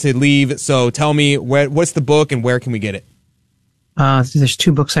 we're about to leave. So tell me, what's the book and where can we get it? There's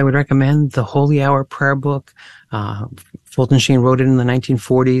 2 books I would recommend. The Holy Hour Prayer Book. Fulton Sheen wrote it in the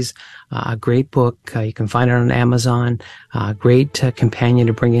 1940s. A great book. You can find it on Amazon. Great companion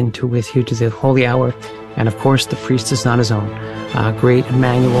to bring with you to the Holy Hour. And of course, The Priest is Not His Own. Great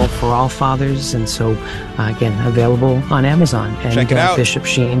manual for all fathers. And so, again, available on Amazon. And check it out. Bishop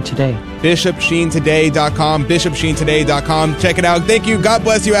Sheen Today. BishopSheenToday.com. BishopSheenToday.com. Check it out. Thank you. God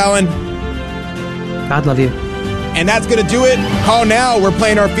bless you, Alan. God love you. And that's going to do it. Call now. We're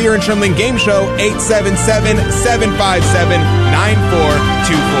playing our Fear and Trembling game show,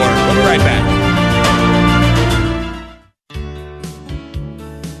 877-757-9424. We'll be right back.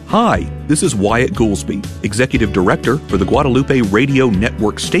 Hi, this is Wyatt Goolsby, Executive Director for the Guadalupe Radio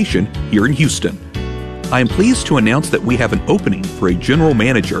Network station here in Houston. I am pleased to announce that we have an opening for a general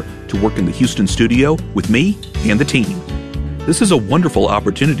manager to work in the Houston studio with me and the team. This is a wonderful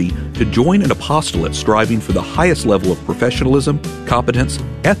opportunity to join an apostolate striving for the highest level of professionalism, competence,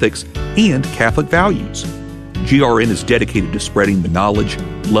 ethics, and Catholic values. GRN is dedicated to spreading the knowledge,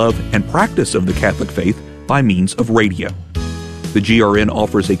 love, and practice of the Catholic faith by means of radio. The GRN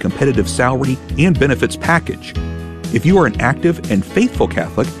offers a competitive salary and benefits package. If you are an active and faithful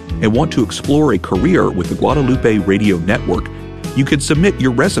Catholic and want to explore a career with the Guadalupe Radio Network, you can submit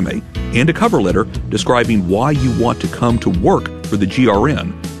your resume and a cover letter describing why you want to come to work for the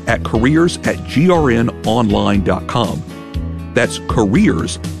GRN at careers@grnonline.com. That's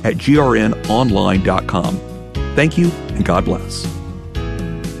careers@grnonline.com. Thank you, and God bless.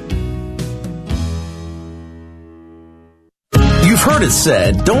 You've heard it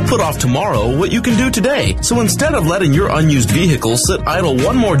said, don't put off tomorrow what you can do today. So instead of letting your unused vehicle sit idle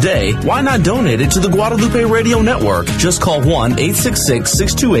one more day, why not donate it to the Guadalupe Radio Network? Just call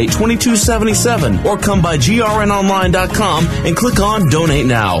 1-866-628-2277 or come by grnonline.com and click on Donate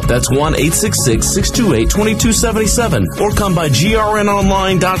Now. That's 1-866-628-2277 or come by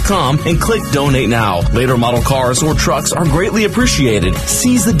grnonline.com and click Donate Now. Later model cars or trucks are greatly appreciated.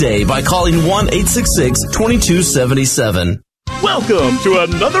 Seize the day by calling 1-866-2277. Welcome to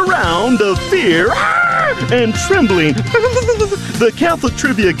another round of Fear and Trembling, the Catholic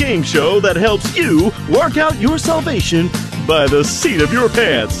trivia game show that helps you work out your salvation by the seat of your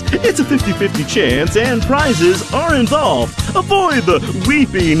pants. It's a 50-50 chance and prizes are involved. Avoid the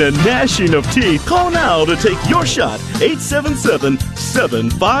weeping and gnashing of teeth. Call now to take your shot.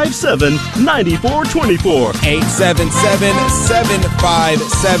 877-757-9424.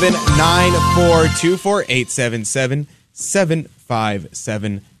 877-757-9424.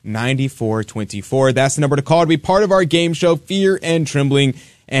 877-757-9424. That's the number to call to be part of our game show, Fear and Trembling.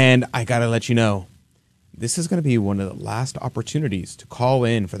 And I got to let you know, this is going to be one of the last opportunities to call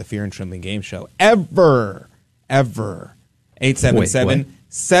in for the Fear and Trembling game show ever.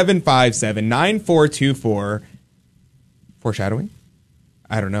 877-757-9424. Foreshadowing?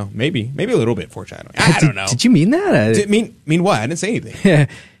 I don't know. Maybe a little bit foreshadowing. I don't know. Did you mean that? Mean what? I didn't say anything.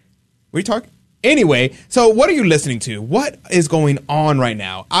 What are you talking? Anyway, so what are you listening to? What is going on right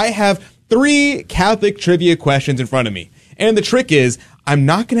now? I have 3 Catholic trivia questions in front of me. And the trick is, I'm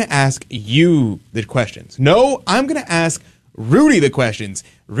not going to ask you the questions. No, I'm going to ask Rudy the questions.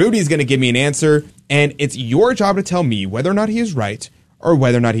 Rudy's going to give me an answer, and it's your job to tell me whether or not he is right or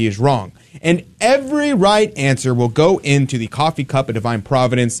whether or not he is wrong. And every right answer will go into the coffee cup of Divine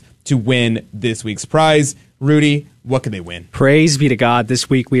Providence to win this week's prize. Rudy, what can they win? Praise be to God. This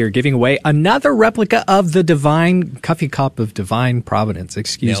week we are giving away another replica of the Divine Coffee Cup of Divine Providence.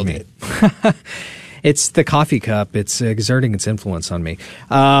 Excuse me. It's the coffee cup. It's exerting its influence on me.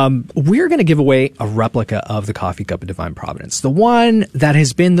 We're going to give away a replica of the Coffee Cup of Divine Providence, the one that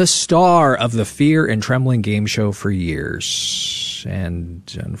has been the star of the Fear and Trembling game show for years, and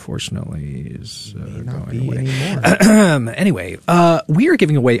unfortunately is going away. Anyway, we are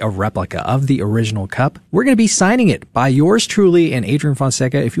giving away a replica of the original cup. We're going to be signing it by yours truly and Adrian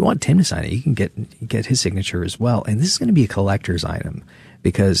Fonseca. If you want Tim to sign it, you can get his signature as well. And this is going to be a collector's item,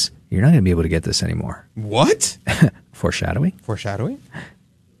 because you're not going to be able to get this anymore. What? Foreshadowing?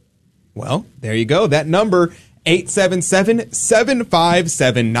 Well, there you go. That number,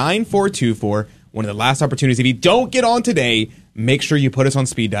 877-757-9424. One of the last opportunities. If you don't get on today, make sure you put us on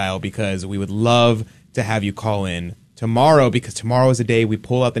speed dial, because we would love to have you call in tomorrow, because tomorrow is the day we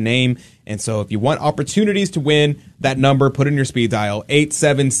pull out the name. And so if you want opportunities to win, that number, put in your speed dial,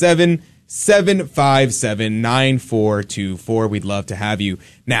 877-757-9424. We'd love to have you.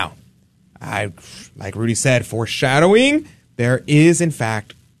 Now, like Rudy said, foreshadowing, there is, in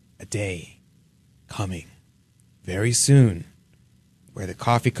fact, a day coming very soon where the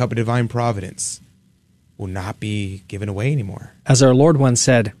Coffee Cup of Divine Providence will not be given away anymore. As our Lord once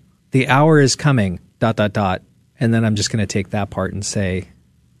said, the hour is coming, ... And then I'm just going to take that part and say,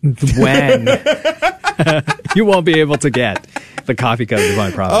 when you won't be able to get the Coffee Cup of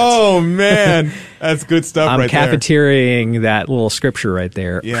Divine Providence. Oh, man. That's good stuff right there. I'm cafeteriaing that little scripture right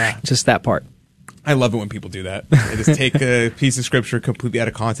there. Yeah. Just that part. I love it when people do that. They just take a piece of scripture completely out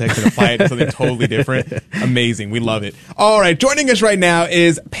of context and apply it to something totally different. Amazing. We love it. All right. Joining us right now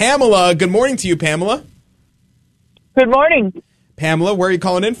is Pamela. Good morning to you, Pamela. Good morning. Pamela, where are you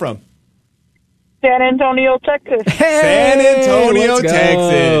calling in from? San Antonio, Texas. San Antonio, let's go.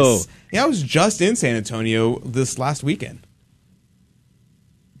 Texas. Yeah, I was just in San Antonio this last weekend.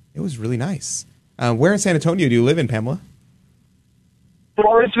 It was really nice. Where in San Antonio do you live in, Pamela?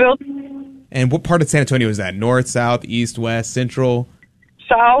 Floresville. And what part of San Antonio is that? North, south, east, west, central?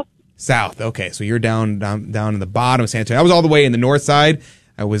 South. South. Okay, so you're down in the bottom of San Antonio. I was all the way in the north side.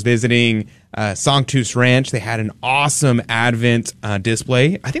 I was visiting Sanctus Ranch. They had an awesome Advent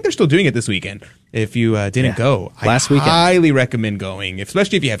display. I think they're still doing it this weekend. If you didn't go, last I weekend. highly recommend going,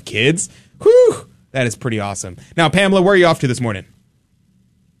 especially if you have kids. Whew, that is pretty awesome. Now, Pamela, where are you off to this morning?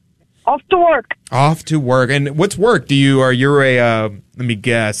 Off to work. Off to work. And what's work? You're a let me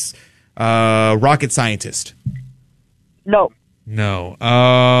guess, rocket scientist? No. No.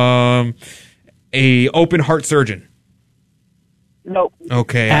 A open heart surgeon? No.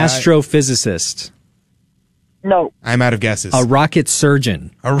 Okay. Astrophysicist. No. I'm out of guesses. A rocket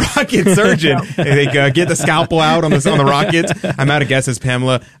surgeon. A rocket surgeon. They get the scalpel out on the rocket. I'm out of guesses,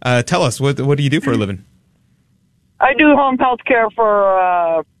 Pamela. Tell us, what do you do for a living? I do home health care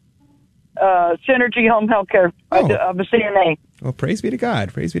for Synergy Home Health Care. I'm a CNA. Well, praise be to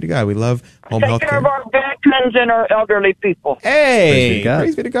God. Praise be to God. We love home health Take care. care of our veterans and our elderly people. Hey,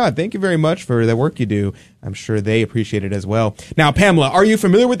 praise be to God. Thank you very much for the work you do. I'm sure they appreciate it as well. Now, Pamela, are you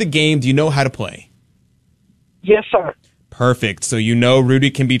familiar with the game? Do you know how to play? Yes, sir. Perfect. So you know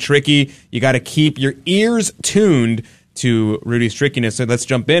Rudy can be tricky. You got to keep your ears tuned to Rudy's trickiness. So let's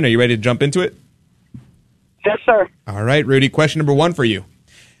jump in. Are you ready to jump into it? Yes, sir. All right, Rudy. Question number 1 for you.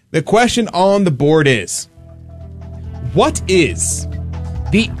 The question on the board is, what is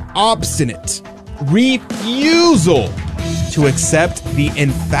the obstinate refusal to accept the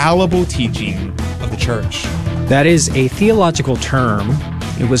infallible teaching of the church? That is a theological term.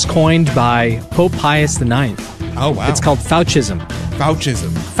 It was coined by Pope Pius IX. Oh, wow. It's called Faucism. Faucism.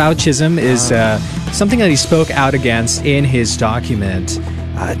 Faucism is something that he spoke out against in his document.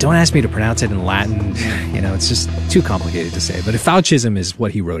 Don't ask me to pronounce it in Latin. It's just too complicated to say. But Faucism is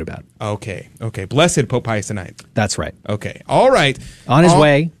what he wrote about. Okay. Blessed Pope Pius IX. That's right. Okay. All right. On his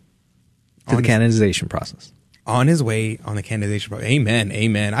way to the canonization process. On his way on the canonization process. Amen.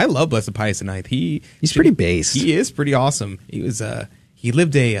 Amen. I love Blessed Pius IX. He's pretty based. He is pretty awesome. He was he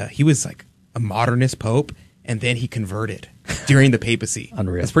was like a modernist pope, and then he converted during the papacy.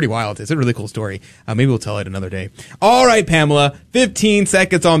 Unreal. It's pretty wild. It's a really cool story. Maybe we'll tell it another day. All right, Pamela, 15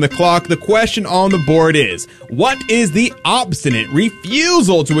 seconds on the clock. The question on the board is, what is the obstinate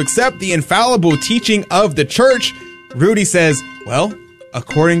refusal to accept the infallible teaching of the church? Rudy says, well,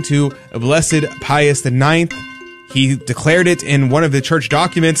 according to Blessed Pius IX, he declared it in one of the church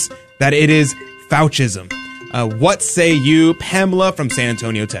documents that it is Faucism. What say you, Pamela from San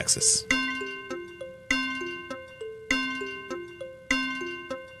Antonio, Texas?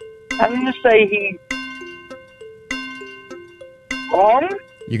 I'm going to say he wrong.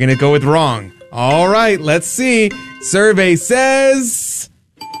 You're going to go with wrong. All right, let's see. Survey says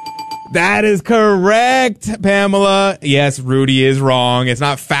that is correct, Pamela. Yes, Rudy is wrong. It's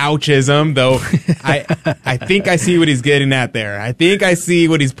not Faucism, though. I think I see what he's getting at there. I think I see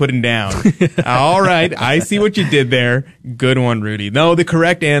what he's putting down. All right, I see what you did there. Good one, Rudy. No, the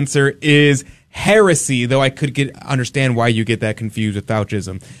correct answer is heresy, though I could understand why you get that confused with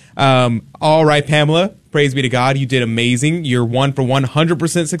Faucism. All right, Pamela, praise be to God. You did amazing. You're 1 for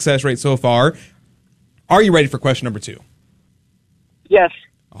 100% success rate so far. Are you ready for question number 2? Yes.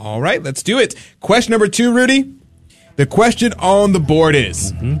 All right, let's do it. Question number 2, Rudy. The question on the board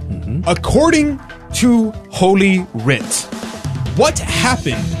is, according to Holy Writ, what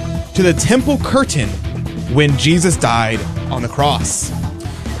happened to the temple curtain when Jesus died on the cross?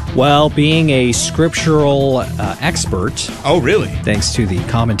 Well, being a scriptural expert. Oh, really? Thanks to the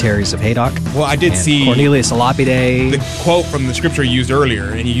commentaries of Haydock. Well, I did see Cornelius a Lapide. The quote from the scripture you used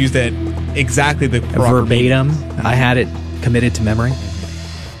earlier, and you used that exactly the proper verbatim. meaning. I had it committed to memory.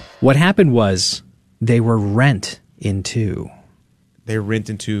 What happened was they were rent in two. They rent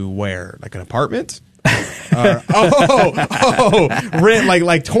into where? Like an apartment? Rent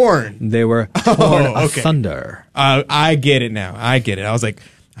like torn. They were torn asunder. I get it now. I get it. I was like,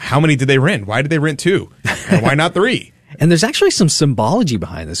 how many did they rent? Why did they rent 2? And why not 3? And there's actually some symbology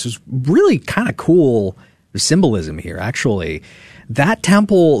behind this. There's really kind of cool symbolism here, actually. That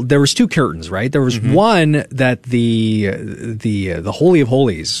temple, there was 2 curtains, right? There was one that the Holy of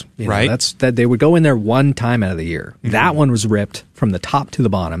Holies, right? That's that they would go in there one time out of the year. That one was ripped from the top to the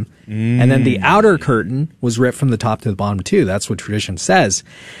bottom. And then the outer curtain was ripped from the top to the bottom too. That's what tradition says.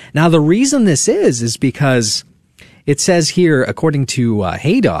 Now, the reason this is because it says here, according to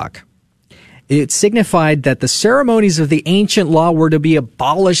Haydock, It signified that the ceremonies of the ancient law were to be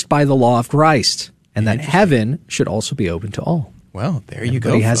abolished by the law of Christ, and that heaven should also be open to all. Well, there you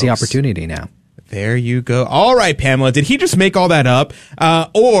go. Everybody has the folks. opportunity now. There you go. All right, Pamela, did he just make all that up?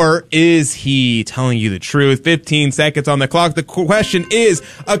 Or is he telling you the truth? 15 seconds on the clock. The question is,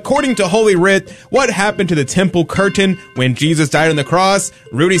 according to Holy Writ, what happened to the temple curtain when Jesus died on the cross?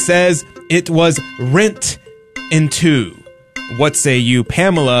 Rudy says it was rent in two. What say you,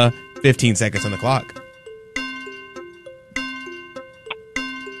 Pamela? 15 seconds on the clock.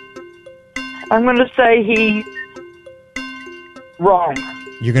 I'm going to say he's wrong.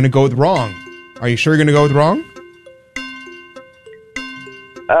 You're going to go with wrong. Are you sure you're going to go with wrong?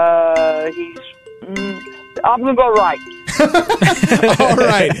 I'm going to go right.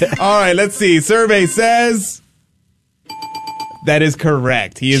 All right. Let's see. Survey says that is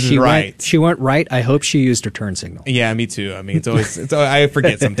correct. He is right. She went right. I hope she used her turn signal. Yeah, me too. I mean, it's always I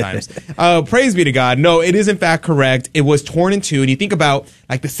forget sometimes. Praise be to God. No, it is in fact correct. It was torn in two. And you think about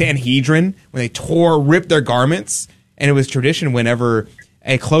like the Sanhedrin when they ripped their garments, and it was tradition whenever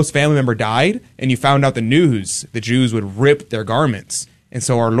a close family member died and you found out the news, the Jews would rip their garments. And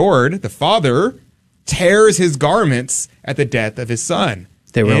so our Lord, the Father, tears his garments at the death of his son.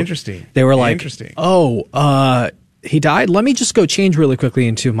 Interesting. They were like, interesting. He died? Let me just go change really quickly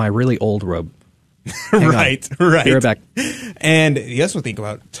into my really old robe. Right. Be right back. And you also think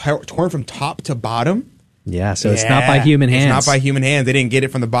about torn from top to bottom. Yeah, so it's not by human hands. It's not by human hands. They didn't get it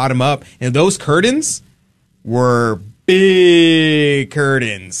from the bottom up. And those curtains were big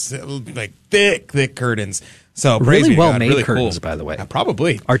curtains, like thick praise So really well God. made Really curtains, cool. by the way.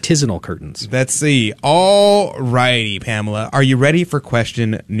 Probably artisanal curtains. Let's see. All righty, Pamela, are you ready for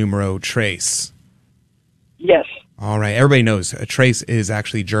question numero tres? Yes. All right. Everybody knows trace is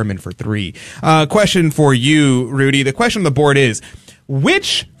actually German for three. Question for you, Rudy. The question on the board is: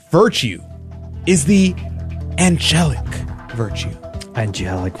 which virtue is the angelic virtue?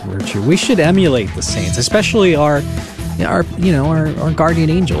 Angelic virtue. We should emulate the saints, especially our guardian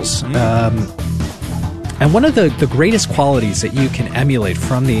angels. And one of the greatest qualities that you can emulate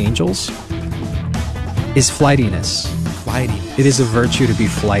from the angels is flightiness. Flightiness. It is a virtue to be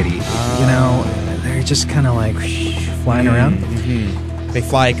flighty. They're just kind of like flying around. Mm-hmm. They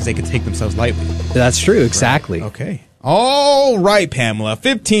fly because they can take themselves lightly. That's true. Exactly. Right. Okay. All right, Pamela.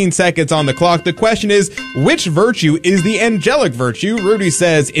 15 seconds on the clock. The question is, which virtue is the angelic virtue? Rudy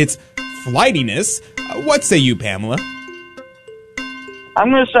says it's flightiness. What say you, Pamela? I'm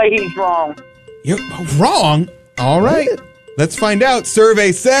going to say he's wrong. You're wrong? All right. Let's find out.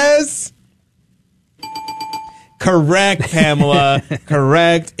 Survey says correct, Pamela.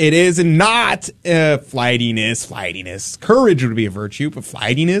 Correct. It is not flightiness. Courage would be a virtue, but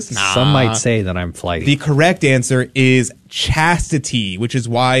flightiness? Nah. Some might say that I'm flighty. The correct answer is chastity, which is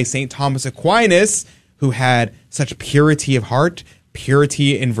why St. Thomas Aquinas, who had such purity of heart,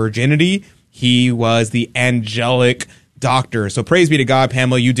 purity in virginity, he was the angelic doctor. So praise be to God,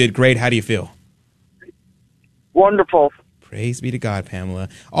 Pamela. You did great. How do you feel? Wonderful. Praise be to God, Pamela.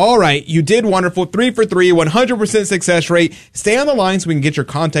 All right, you did wonderful. 3 for 3, 100% success rate. Stay on the line so we can get your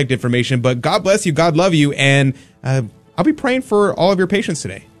contact information. But God bless you, God love you, and I'll be praying for all of your patients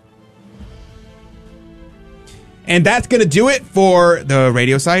today. And that's going to do it for the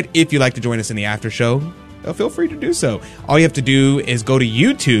radio side. If you'd like to join us in the after show, feel free to do so. All you have to do is go to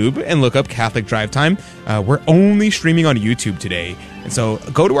YouTube and look up Catholic Drive Time. We're only streaming on YouTube today. And so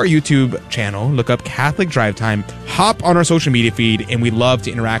go to our YouTube channel, look up Catholic Drive Time, hop on our social media feed, and we'd love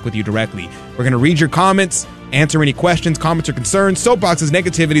to interact with you directly. We're going to read your comments, answer any questions, comments, or concerns, soapboxes,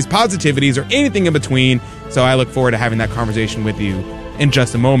 negativities, positivities, or anything in between. So I look forward to having that conversation with you in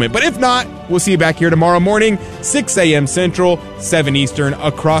just a moment. But if not, we'll see you back here tomorrow morning, 6 a.m. Central, 7 Eastern,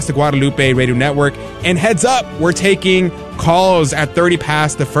 across the Guadalupe Radio Network. And heads up, we're taking calls at 30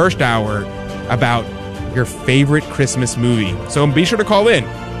 past the first hour about your favorite Christmas movie. So be sure to call in.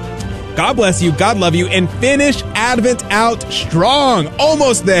 God bless you, God love you, and finish Advent out strong.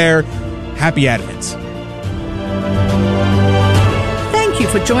 Almost there. Happy Advent. Thank you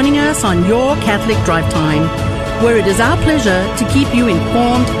for joining us on Your Catholic Drive Time, where it is our pleasure to keep you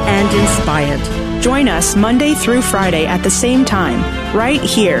informed and inspired. Join us Monday through Friday at the same time, right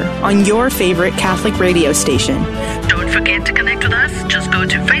here on your favorite Catholic radio station. Don't forget to connect with us. Just go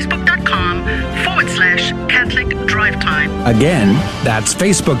to facebook.com/Catholic Drive Time. Again, that's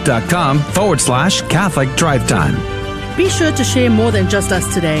facebook.com/Catholic Drive Time. Be sure to share more than just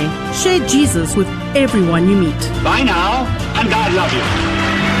us today. Share Jesus with everyone you meet. Bye now, and God love you.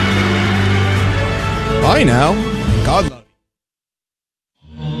 Bye now. God love you.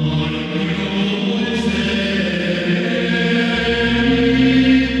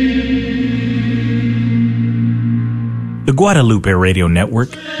 The Guadalupe Radio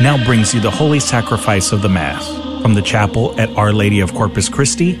Network now brings you the Holy Sacrifice of the Mass from the chapel at Our Lady of Corpus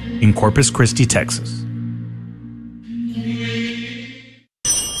Christi in Corpus Christi, Texas.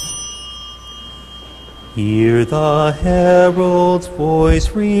 Hear the herald's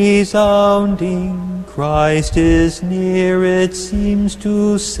voice resounding, Christ is near, it seems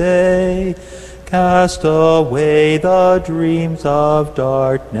to say. Cast away the dreams of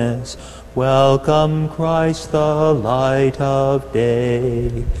darkness, welcome Christ, the light of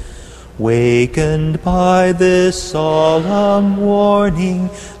day. Wakened by this solemn warning,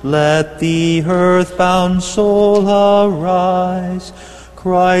 let the earthbound soul arise.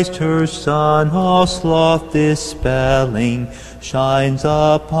 Christ, her Son, all sloth dispelling, shines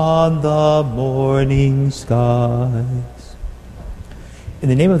upon the morning skies. In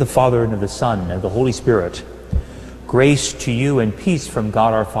the name of the Father, and of the Son, and of the Holy Spirit, grace to you and peace from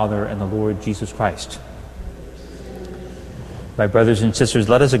God our Father and the Lord Jesus Christ. My brothers and sisters,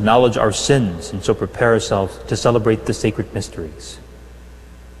 let us acknowledge our sins and so prepare ourselves to celebrate the sacred mysteries.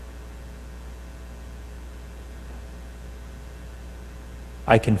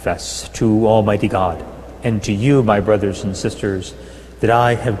 I confess to Almighty God and to you, my brothers and sisters, that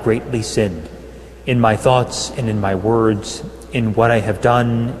I have greatly sinned in my thoughts and in my words, in what I have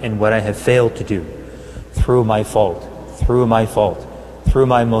done and what I have failed to do, through my fault, through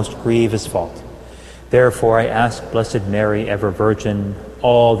my most grievous fault. Therefore I ask Blessed Mary, ever Virgin,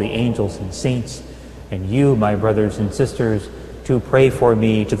 all the angels and saints, and you, my brothers and sisters, to pray for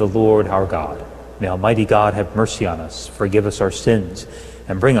me to the Lord our God. May Almighty God have mercy on us, forgive us our sins,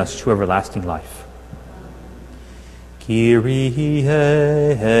 and bring us to everlasting life. Kyrie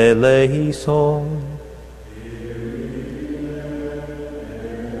eleison.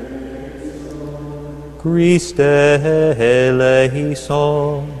 Christe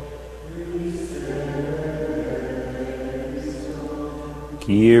eleison.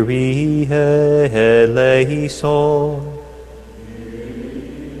 Kyrie eleison.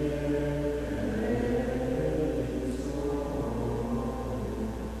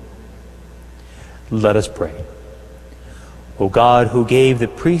 Let us pray. O God, who gave the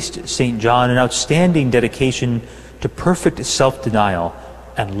priest St. John an outstanding dedication to perfect self-denial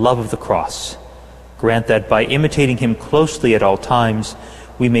and love of the cross, grant that by imitating him closely at all times,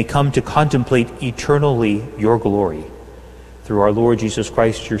 we may come to contemplate eternally your glory. Through our Lord Jesus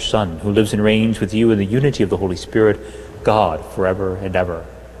Christ, your Son, who lives and reigns with you in the unity of the Holy Spirit, God, forever and ever.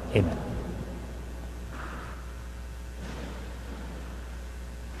 Amen.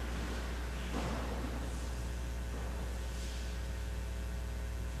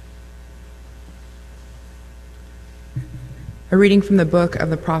 A reading from the book of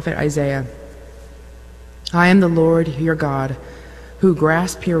the prophet Isaiah. I am the Lord your God, who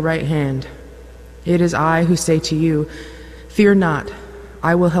grasp your right hand. It is I who say to you, fear not,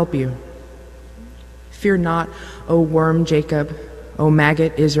 I will help you. Fear not, O worm Jacob, O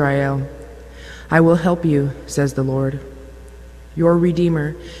maggot Israel. I will help you, says the Lord. Your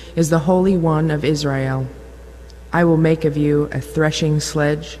Redeemer is the Holy One of Israel. I will make of you a threshing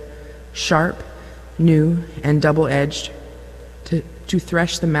sledge, sharp, new, and double-edged, to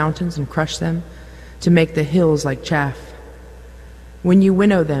thresh the mountains and crush them, to make the hills like chaff. When you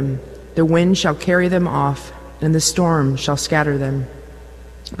winnow them, the wind shall carry them off, and the storm shall scatter them.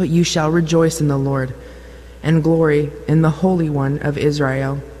 But you shall rejoice in the Lord, and glory in the Holy One of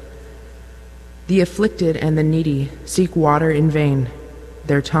Israel. The afflicted and the needy seek water in vain.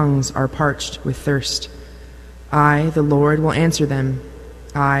 Their tongues are parched with thirst. I, the Lord, will answer them.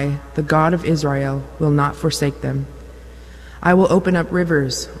 I, the God of Israel, will not forsake them. I will open up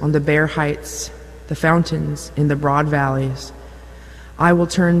rivers on the bare heights, the fountains in the broad valleys. I will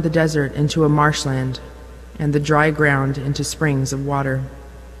turn the desert into a marshland, and the dry ground into springs of water.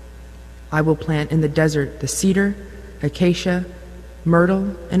 I will plant in the desert the cedar, acacia,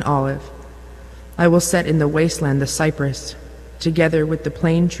 myrtle, and olive. I will set in the wasteland the cypress, together with the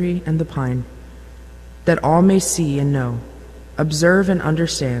plane tree and the pine, that all may see and know, observe and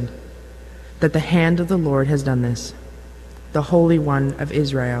understand, that the hand of the Lord has done this. The Holy One of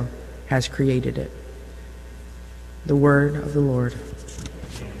Israel has created it. The word of the Lord.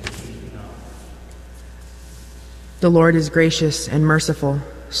 The Lord is gracious and merciful,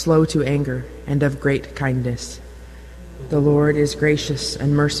 slow to anger, and of great kindness. The Lord is gracious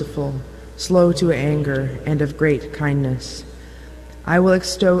and merciful, slow to anger, and of great kindness. I will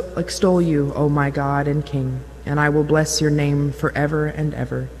extol you, O my God and King, and I will bless your name forever and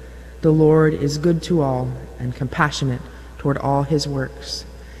ever. The Lord is good to all and compassionate toward all his works.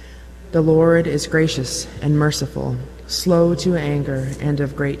 The Lord is gracious and merciful, slow to anger, and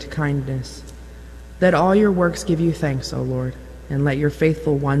of great kindness. Let all your works give you thanks, O Lord, and let your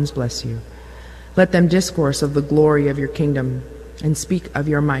faithful ones bless you. Let them discourse of the glory of your kingdom and speak of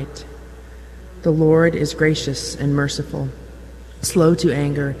your might. The Lord is gracious and merciful, slow to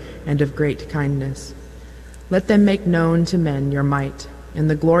anger and of great kindness. Let them make known to men your might and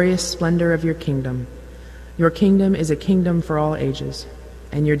the glorious splendor of your kingdom. Your kingdom is a kingdom for all ages,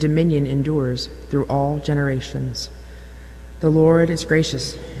 and your dominion endures through all generations. The Lord is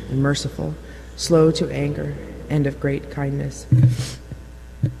gracious and merciful, slow to anger, and of great kindness.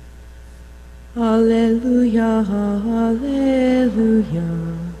 Alleluia, alleluia,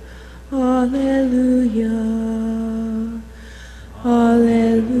 alleluia,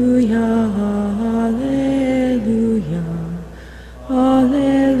 alleluia, alleluia,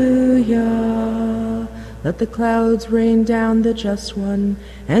 alleluia. Let the clouds rain down the just one,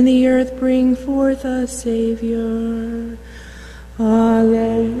 and the earth bring forth a Savior.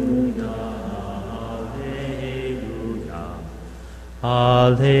 Alleluia.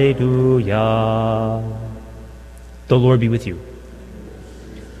 Alleluia. The Lord be with you.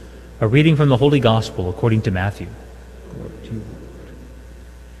 A reading from the Holy Gospel according to Matthew.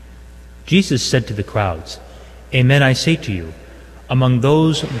 Jesus said to the crowds, Amen, I say to you, among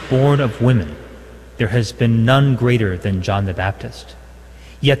those born of women, there has been none greater than John the Baptist.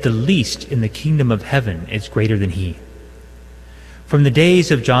 Yet the least in the kingdom of heaven is greater than he. From the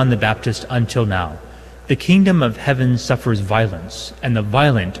days of John the Baptist until now, the kingdom of heaven suffers violence, and the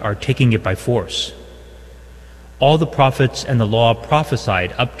violent are taking it by force. All the prophets and the law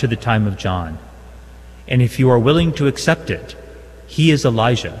prophesied up to the time of John. And if you are willing to accept it, he is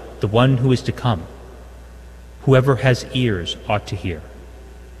Elijah, the one who is to come. Whoever has ears ought to hear.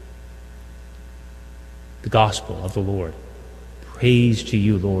 The Gospel of the Lord. Praise to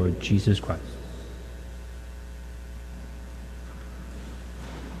you, Lord Jesus Christ.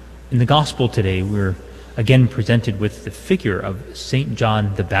 In the Gospel today, we're again presented with the figure of St.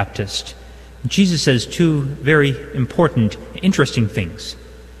 John the Baptist. Jesus says two very important, interesting things.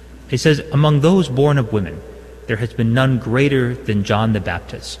 He says, among those born of women, there has been none greater than John the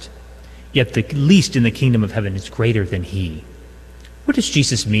Baptist. Yet the least in the kingdom of heaven is greater than he. What does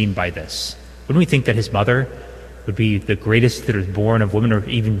Jesus mean by this? Wouldn't we think that his mother would be the greatest that was born of woman, or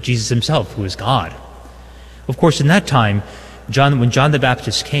even Jesus himself, who is God? Of course, in that time, when John the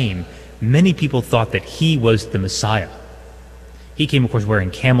Baptist came, many people thought that he was the Messiah. He came, of course, wearing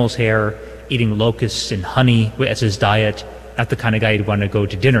camel's hair, eating locusts and honey as his diet, not the kind of guy you'd want to go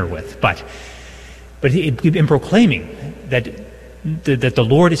to dinner with, but in proclaiming that the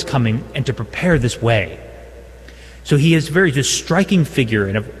Lord is coming and to prepare this way. So he is this striking figure,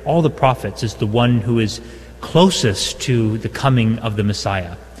 and of all the prophets is the one who is closest to the coming of the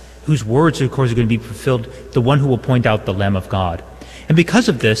Messiah, whose words, of course, are going to be fulfilled, the one who will point out the Lamb of God. And because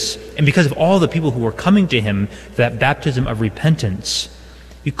of this, and because of all the people who were coming to him for that baptism of repentance,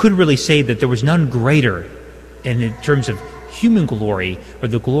 you could really say that there was none greater in terms of human glory, or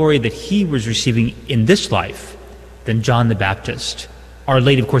the glory that he was receiving in this life, than John the Baptist. Our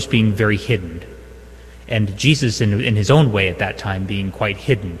Lady, of course, being very hidden. And Jesus, in his own way at that time, being quite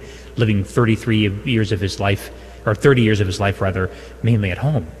hidden, living 33 years of his life, or 30 years of his life, rather, mainly at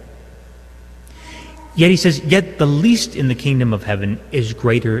home. Yet he says, yet the least in the kingdom of heaven is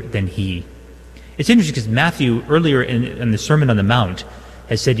greater than he. It's interesting because Matthew, earlier in the Sermon on the Mount,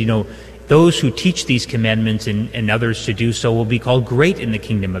 has said, those who teach these commandments and others to do so will be called great in the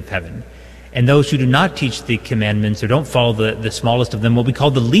kingdom of heaven. And those who do not teach the commandments or don't follow the smallest of them will be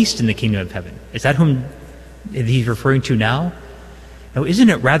called the least in the kingdom of heaven. Is that whom he's referring to now? No, isn't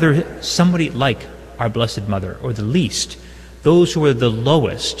it rather somebody like our Blessed Mother, or the least, those who are the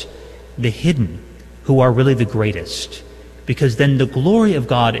lowest, the hidden, who are really the greatest? Because then the glory of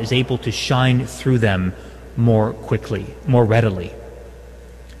God is able to shine through them more quickly, more readily.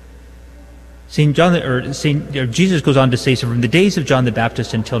 Jesus goes on to say, so from the days of John the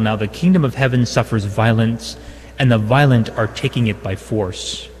Baptist until now, the kingdom of heaven suffers violence, and the violent are taking it by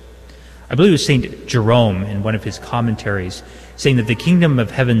force. I believe it was St. Jerome in one of his commentaries saying that the kingdom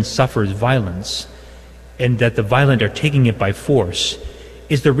of heaven suffers violence, and that the violent are taking it by force,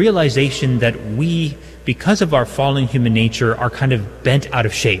 is the realization that we, because of our fallen human nature, are kind of bent out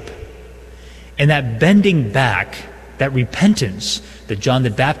of shape. And that bending back, that repentance that John the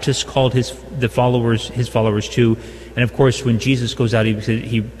Baptist called his followers to, and of course when Jesus goes out,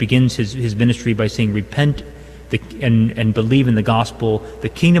 he begins his ministry by saying, repent and believe in the gospel, the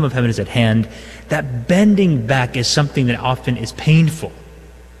kingdom of heaven is at hand. That bending back is something that often is painful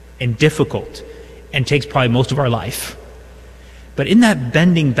and difficult and takes probably most of our life. But in that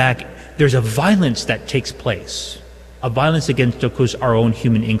bending back, there's a violence that takes place, a violence against, of course, our own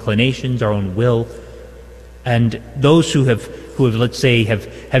human inclinations, our own will, And those who have let's say,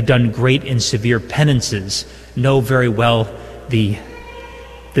 have done great and severe penances know very well the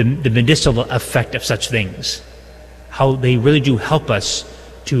medicinal effect of such things, how they really do help us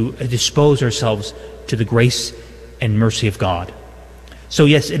to dispose ourselves to the grace and mercy of God. So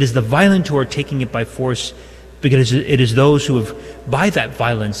yes, it is the violent who are taking it by force, because it is those who have, by that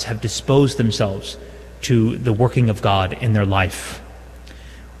violence, have disposed themselves to the working of God in their life.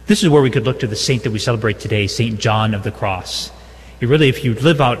 This is where we could look to the saint that we celebrate today, St. John of the Cross. It really, if you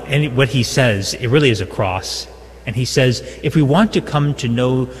live out what he says, it really is a cross. And he says, if we want to come to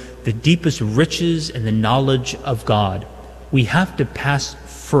know the deepest riches and the knowledge of God, we have to pass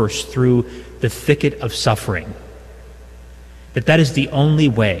first through the thicket of suffering. That is the only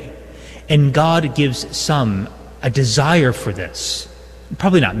way. And God gives some a desire for this.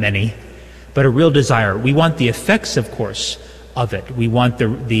 Probably not many, but a real desire. We want the effects, of course, of it. We want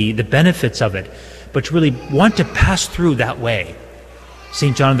the benefits of it. But to really want to pass through that way,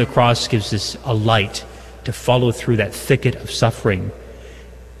 St. John of the Cross gives us a light to follow through that thicket of suffering,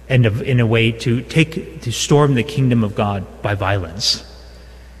 and in a way to storm the kingdom of God by violence.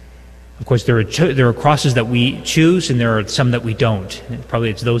 Of course, there are crosses that we choose, and there are some that we don't. And probably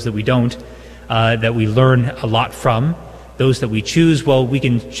it's those that we don't that we learn a lot from. Those that we choose, well, we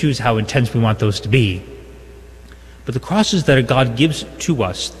can choose how intense we want those to be. But the crosses that God gives to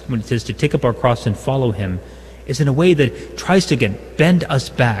us, when it says to take up our cross and follow him, is in a way that tries to, again, bend us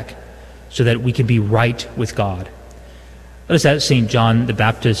back so that we can be right with God. Let us ask St. John the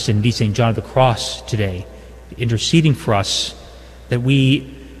Baptist and indeed St. John of the Cross today, interceding for us, that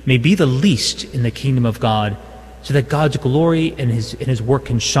we may be the least in the kingdom of God, so that God's glory and his work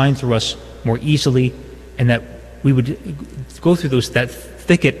can shine through us more easily, and that we would go through that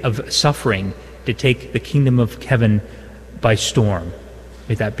thicket of suffering to take the kingdom of heaven by storm.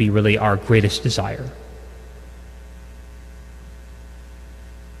 May that be really our greatest desire.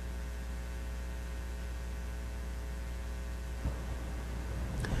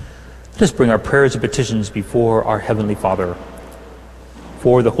 Let us bring our prayers and petitions before our Heavenly Father.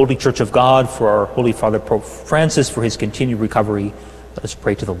 For the Holy Church of God, for our Holy Father Pope Francis, for his continued recovery, let us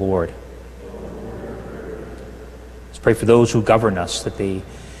pray to the Lord. Let's pray for those who govern us, that they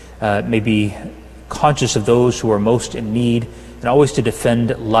may be conscious of those who are most in need, and always to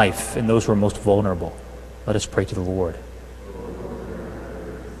defend life and those who are most vulnerable. Let us pray to the Lord.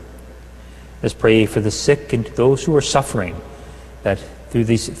 Let's pray for the sick and those who are suffering, that through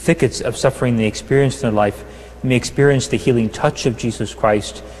these thickets of suffering they experience in their life, they may experience the healing touch of Jesus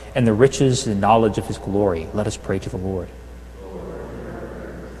Christ and the riches and knowledge of his glory. Let us pray to the Lord.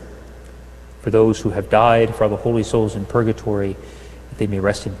 For those who have died, for all the holy souls in purgatory, that they may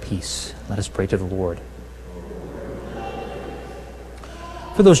rest in peace. Let us pray to the Lord.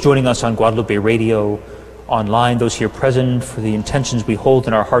 For those joining us on Guadalupe Radio, online, those here present, for the intentions we hold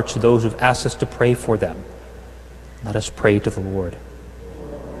in our hearts to those who've asked us to pray for them, let us pray to the Lord.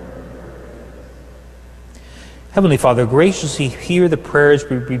 Heavenly Father, graciously hear the prayers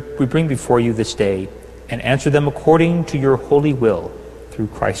we bring before you this day, and answer them according to your holy will, through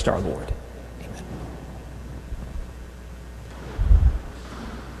Christ our Lord. Amen.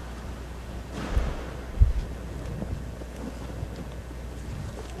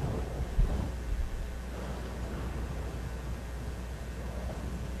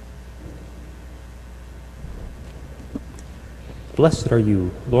 Blessed are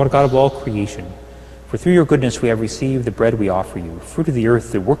you, Lord God of all creation, for through your goodness we have received the bread we offer you, fruit of the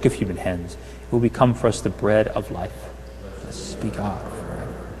earth, the work of human hands. It will become for us the bread of life. Blessed be God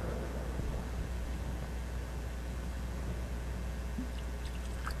forever.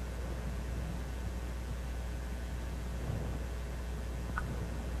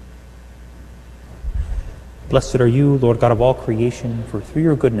 Blessed are you, Lord God of all creation, for through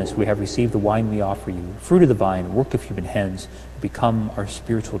your goodness we have received the wine we offer you, fruit of the vine, work of human hands, become our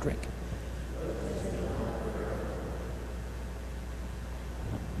spiritual drink.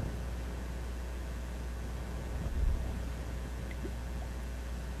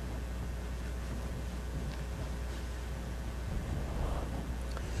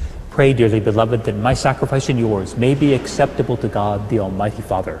 Pray, dearly beloved, that my sacrifice and yours may be acceptable to God, the Almighty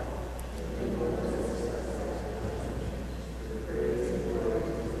Father.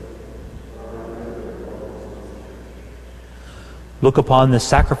 Look upon the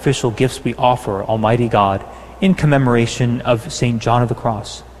sacrificial gifts we offer, Almighty God, in commemoration of St. John of the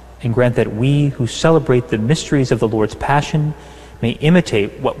Cross, and grant that we who celebrate the mysteries of the Lord's Passion may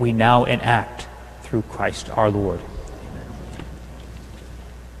imitate what we now enact through Christ our Lord.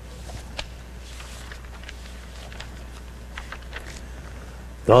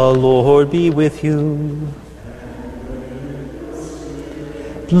 The Lord be with you.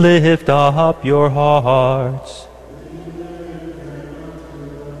 Lift up your hearts.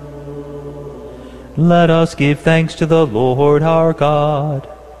 Let us give thanks to the Lord our God.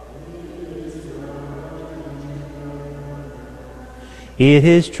 It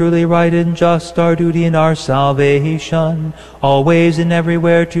is truly right and just, our duty and our salvation, always and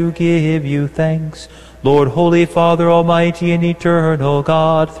everywhere to give you thanks, Lord, Holy Father, Almighty and Eternal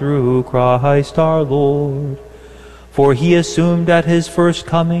God, through Christ our Lord. For he assumed at his first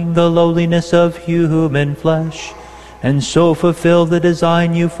coming the lowliness of human flesh, and so fulfilled the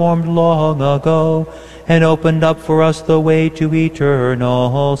design you formed long ago, and opened up for us the way to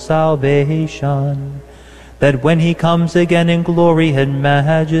eternal salvation. That when he comes again in glory and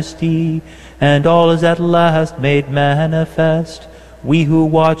majesty, and all is at last made manifest, we who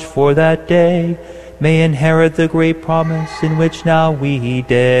watch for that day may inherit the great promise in which now we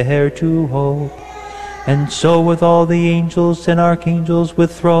dare to hope. And so with all the angels and archangels,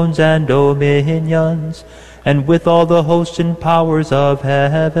 with thrones and dominions, and with all the hosts and powers of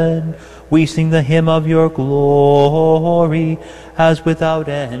heaven, we sing the hymn of your glory, as without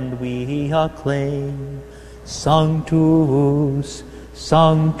end we acclaim. Sanctus,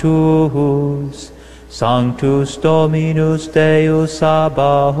 Sanctus, Sanctus Dominus Deus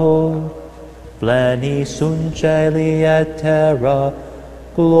Sabaoth, pleni sunt caeli et terra,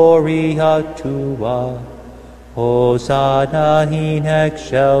 gloria tua. Hosanna in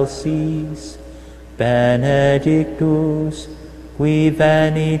excelsis, benedictus, qui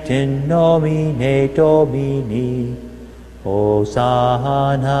venit in nomine Domini.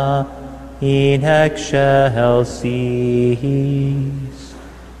 Hosanna in excelsis.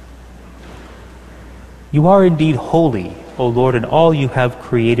 You are indeed holy, O Lord, and all you have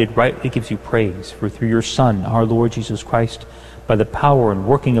created rightly gives you praise. For through your Son, our Lord Jesus Christ, by the power and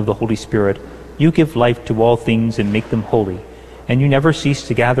working of the Holy Spirit, you give life to all things and make them holy. And you never cease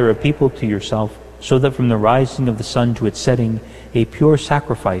to gather a people to yourself, so that from the rising of the sun to its setting, a pure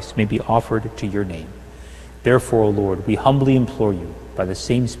sacrifice may be offered to your name. Therefore, O Lord, we humbly implore you, by the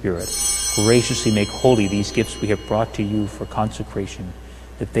same Spirit, graciously make holy these gifts we have brought to you for consecration,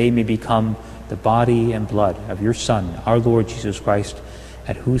 that they may become the body and blood of your Son, our Lord Jesus Christ,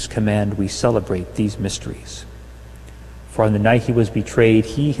 at whose command we celebrate these mysteries. For on the night he was betrayed,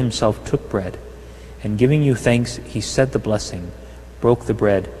 he himself took bread, and giving you thanks, he said the blessing, broke the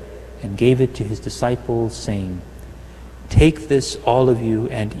bread, and gave it to his disciples, saying, "Take this, all of you,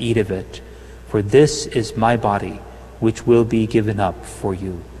 and eat of it, for this is my body, which will be given up for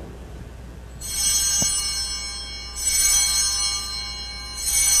you."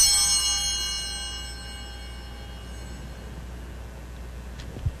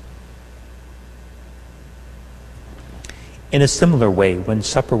 In a similar way, when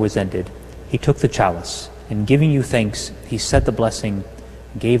supper was ended, he took the chalice, and giving you thanks, he said the blessing,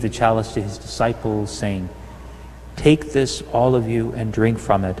 and gave the chalice to his disciples, saying, "Take this, all of you, and drink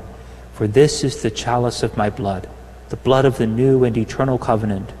from it, for this is the chalice of my blood, the blood of the new and eternal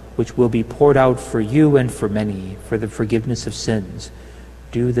covenant, which will be poured out for you and for many, for the forgiveness of sins.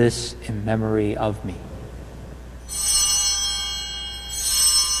 Do this in memory of me."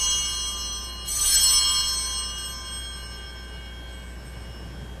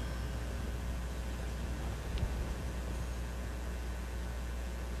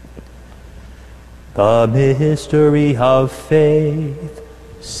 The mystery of faith.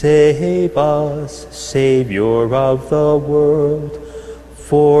 Save us, Savior of the world,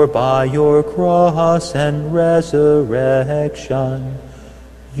 for by your cross and resurrection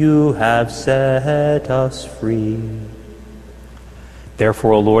you have set us free.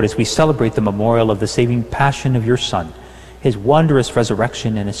 Therefore, O Lord, as we celebrate the memorial of the saving passion of your Son, his wondrous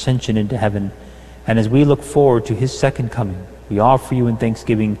resurrection and ascension into heaven, and as we look forward to his second coming, we offer you in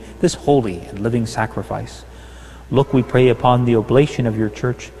thanksgiving this holy and living sacrifice. Look, we pray, upon the oblation of your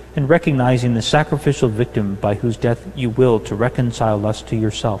church, and recognizing the sacrificial victim by whose death you will to reconcile us to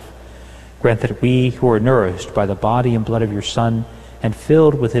yourself. Grant that we, who are nourished by the body and blood of your Son, and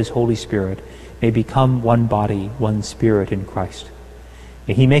filled with his Holy Spirit, may become one body, one spirit in Christ.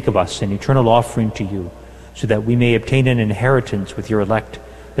 May he make of us an eternal offering to you, so that we may obtain an inheritance with your elect,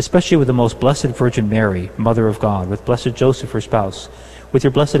 especially with the most blessed Virgin Mary, Mother of God, with blessed Joseph, her spouse, with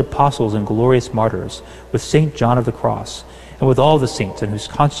your blessed apostles and glorious martyrs, with St. John of the Cross, and with all the saints in whose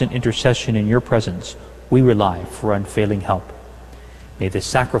constant intercession in your presence we rely for unfailing help. May the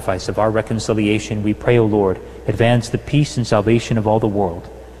sacrifice of our reconciliation, we pray, O Lord, advance the peace and salvation of all the world.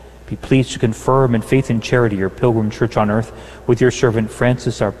 Be pleased to confirm in faith and charity your pilgrim church on earth, with your servant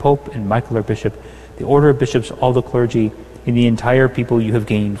Francis our Pope and Michael our Bishop, the order of bishops, all the clergy, and the entire people you have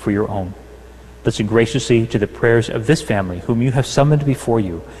gained for your own. Listen graciously to the prayers of this family, whom you have summoned before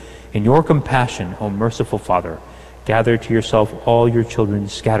you. In your compassion, O merciful Father, gather to yourself all your children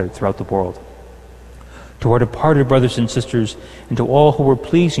scattered throughout the world. To our departed brothers and sisters, and to all who were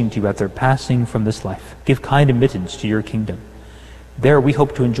pleasing to you at their passing from this life, give kind admittance to your kingdom. There we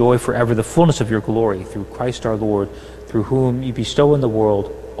hope to enjoy forever the fullness of your glory through Christ our Lord, through whom you bestow in the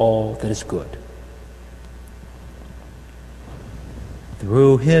world all that is good.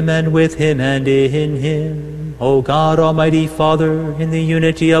 Through him and with him and in him, O God, Almighty Father, in the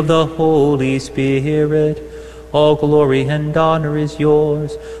unity of the Holy Spirit, all glory and honor is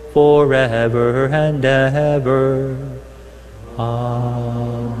yours forever and ever.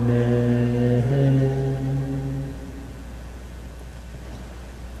 Amen.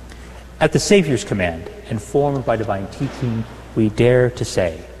 At the Savior's command, informed by divine teaching, we dare to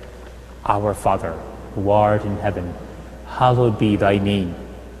say, Our Father, who art in heaven, hallowed be thy name.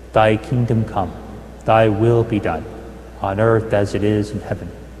 Thy kingdom come, thy will be done, on earth as it is in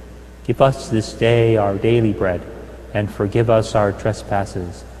heaven. Give us this day our daily bread, and forgive us our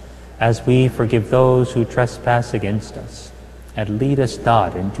trespasses, as we forgive those who trespass against us. And lead us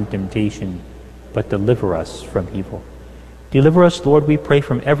not into temptation, but deliver us from evil. Deliver us, Lord, we pray,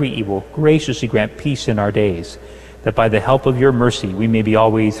 from every evil. Graciously grant peace in our days, that by the help of your mercy we may be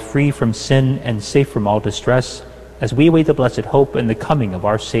always free from sin and safe from all distress, as we await the blessed hope and the coming of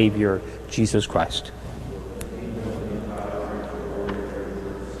our Savior, Jesus Christ.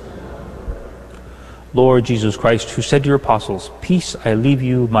 Lord Jesus Christ, who said to your apostles, Peace I leave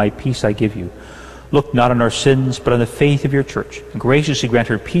you, my peace I give you, look not on our sins, but on the faith of your church, and graciously grant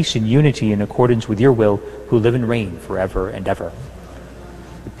her peace and unity in accordance with your will, who live and reign forever and ever.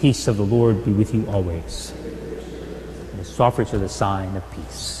 The peace of the Lord be with you always. And his offerings are the sign of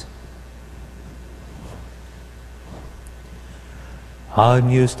peace.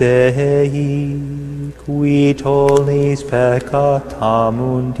 Agnus Dei, qui tollis peccata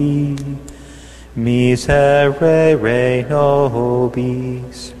mundi, miserere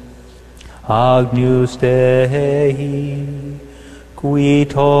nobis. Agnus Dei, qui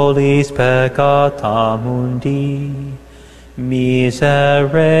tollis peccata mundi,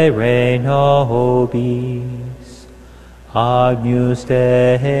 miserere nobis. Agnus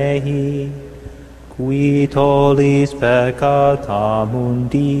Dei, qui tollis peccata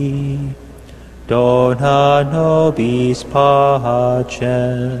mundi, dona nobis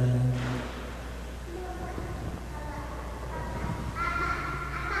pacem.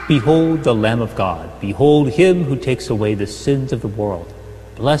 Behold the Lamb of God. Behold him who takes away the sins of the world.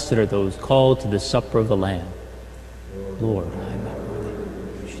 Blessed are those called to the supper of the Lamb. Lord, I am not worthy.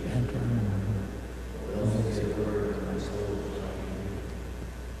 You should enter.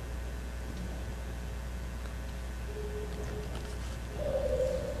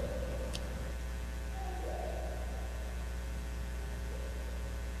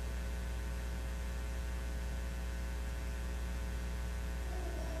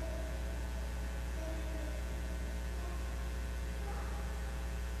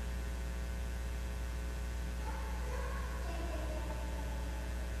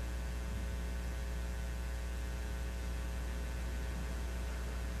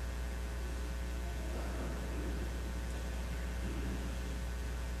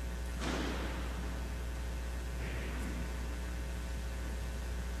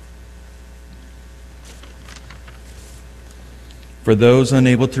 For those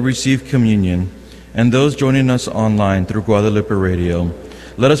unable to receive communion and those joining us online through Guadalupe Radio,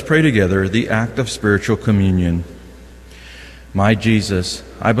 let us pray together the act of spiritual communion. My Jesus,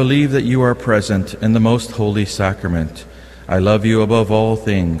 I believe that you are present in the most holy sacrament. I love you above all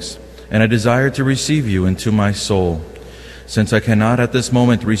things, and I desire to receive you into my soul. Since I cannot at this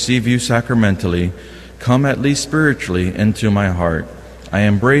moment receive you sacramentally, come at least spiritually into my heart. I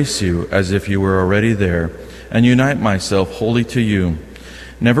embrace you as if you were already there, and unite myself wholly to you.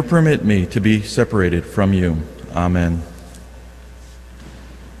 Never permit me to be separated from you. Amen.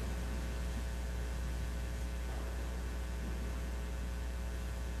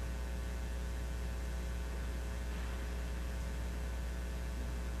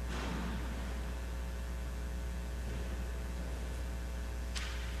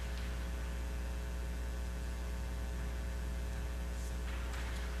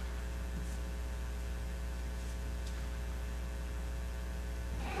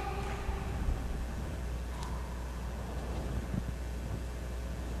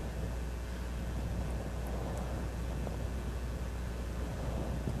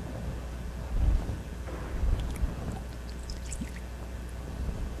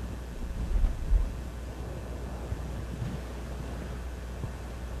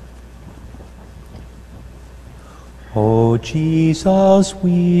 Jesus,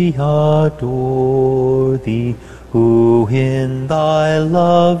 we adore thee, who in thy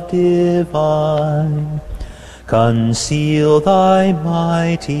love divine conceal thy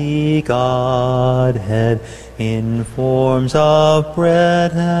mighty Godhead in forms of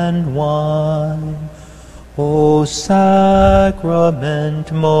bread and wine. O sacrament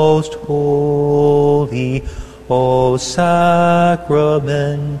most holy, O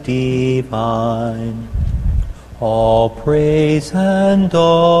sacrament divine, all praise and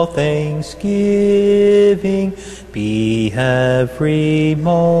all thanksgiving be every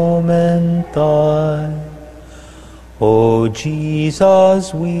moment thine. O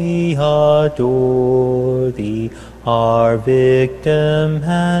Jesus, we adore thee, our victim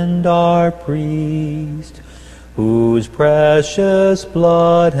and our priest, whose precious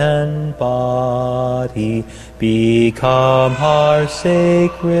blood and body become our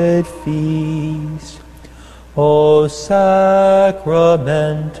sacred feast. O sacrament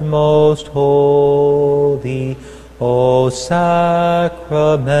most holy, O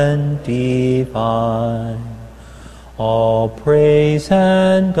sacrament divine, all praise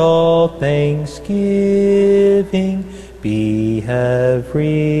and all thanksgiving be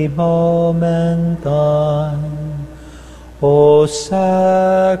every moment thine. O sacrament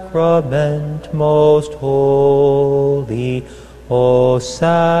most holy, O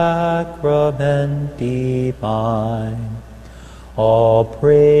sacrament divine, all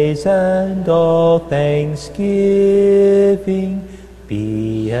praise and all thanksgiving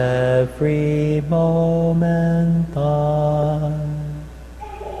be every moment thine.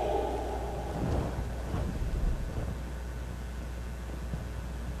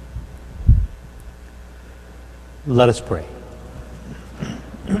 Let us pray.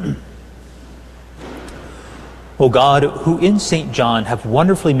 O God, who in St. John have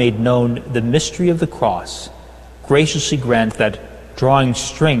wonderfully made known the mystery of the cross, graciously grant that, drawing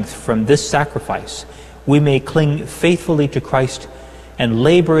strength from this sacrifice, we may cling faithfully to Christ and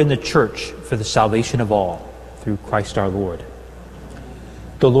labor in the Church for the salvation of all, through Christ our Lord.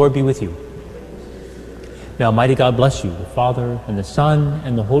 The Lord be with you. May Almighty God bless you, the Father, and the Son,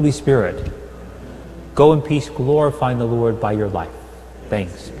 and the Holy Spirit. Go in peace, glorifying the Lord by your life.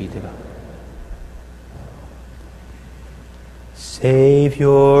 Thanks be to God.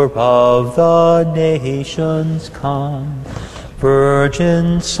 Savior of the nations, come.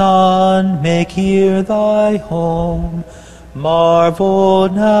 Virgin Son, make here thy home. Marvel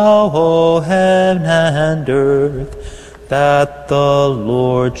now, O heaven and earth, that the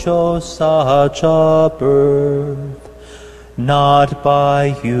Lord chose such a birth. Not by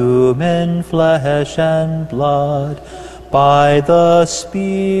human flesh and blood, by the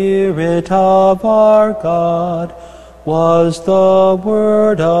Spirit of our God, was the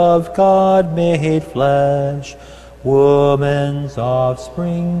Word of God made flesh, woman's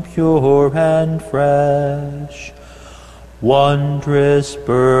offspring pure and fresh. Wondrous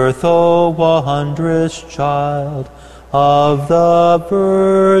birth, O wondrous child, of the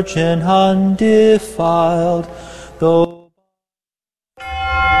Virgin undefiled, though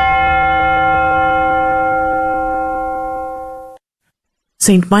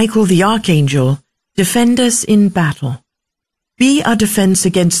Saint Michael the Archangel, defend us in battle. Be our defense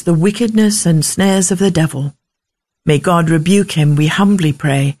against the wickedness and snares of the devil. May God rebuke him, we humbly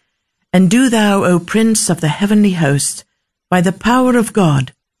pray. And do thou, O Prince of the heavenly host, by the power of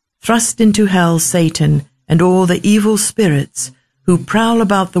God, thrust into hell Satan and all the evil spirits who prowl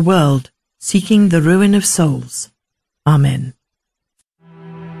about the world, seeking the ruin of souls. Amen.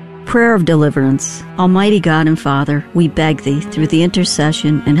 Prayer of Deliverance. Almighty God and Father, we beg Thee, through the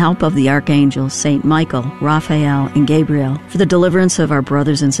intercession and help of the archangels, Saint Michael, Raphael, and Gabriel, for the deliverance of our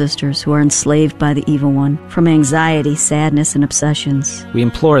brothers and sisters who are enslaved by the evil one, from anxiety, sadness, and obsessions. We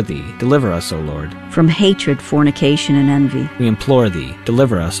implore Thee, deliver us, O Lord. From hatred, fornication, and envy. We implore Thee,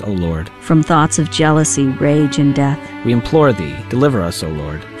 deliver us, O Lord. From thoughts of jealousy, rage, and death. We implore Thee, deliver us, O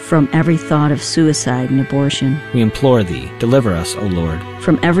Lord. From every thought of suicide and abortion. We implore Thee, deliver us, O Lord.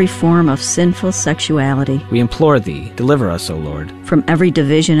 From every form of sinful sexuality. We implore Thee, deliver us, O Lord. From every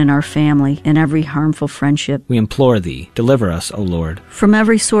division in our family and every harmful friendship. We implore Thee, deliver us, O Lord. From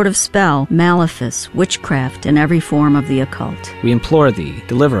every sort of spell, malefice, witchcraft, and every form of the occult. We implore Thee,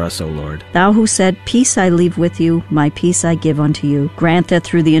 deliver us, O Lord. Thou who said, Peace I leave with you, my peace I give unto you, grant that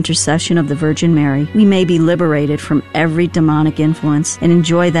through the intercession of the Virgin Mary, we may be liberated from every demonic influence and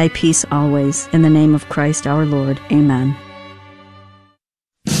enjoy Thy peace always. In the name of Christ our Lord. Amen.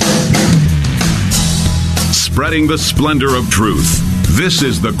 Spreading the splendor of truth. This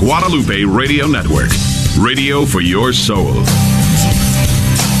is the Guadalupe Radio Network. Radio for your soul.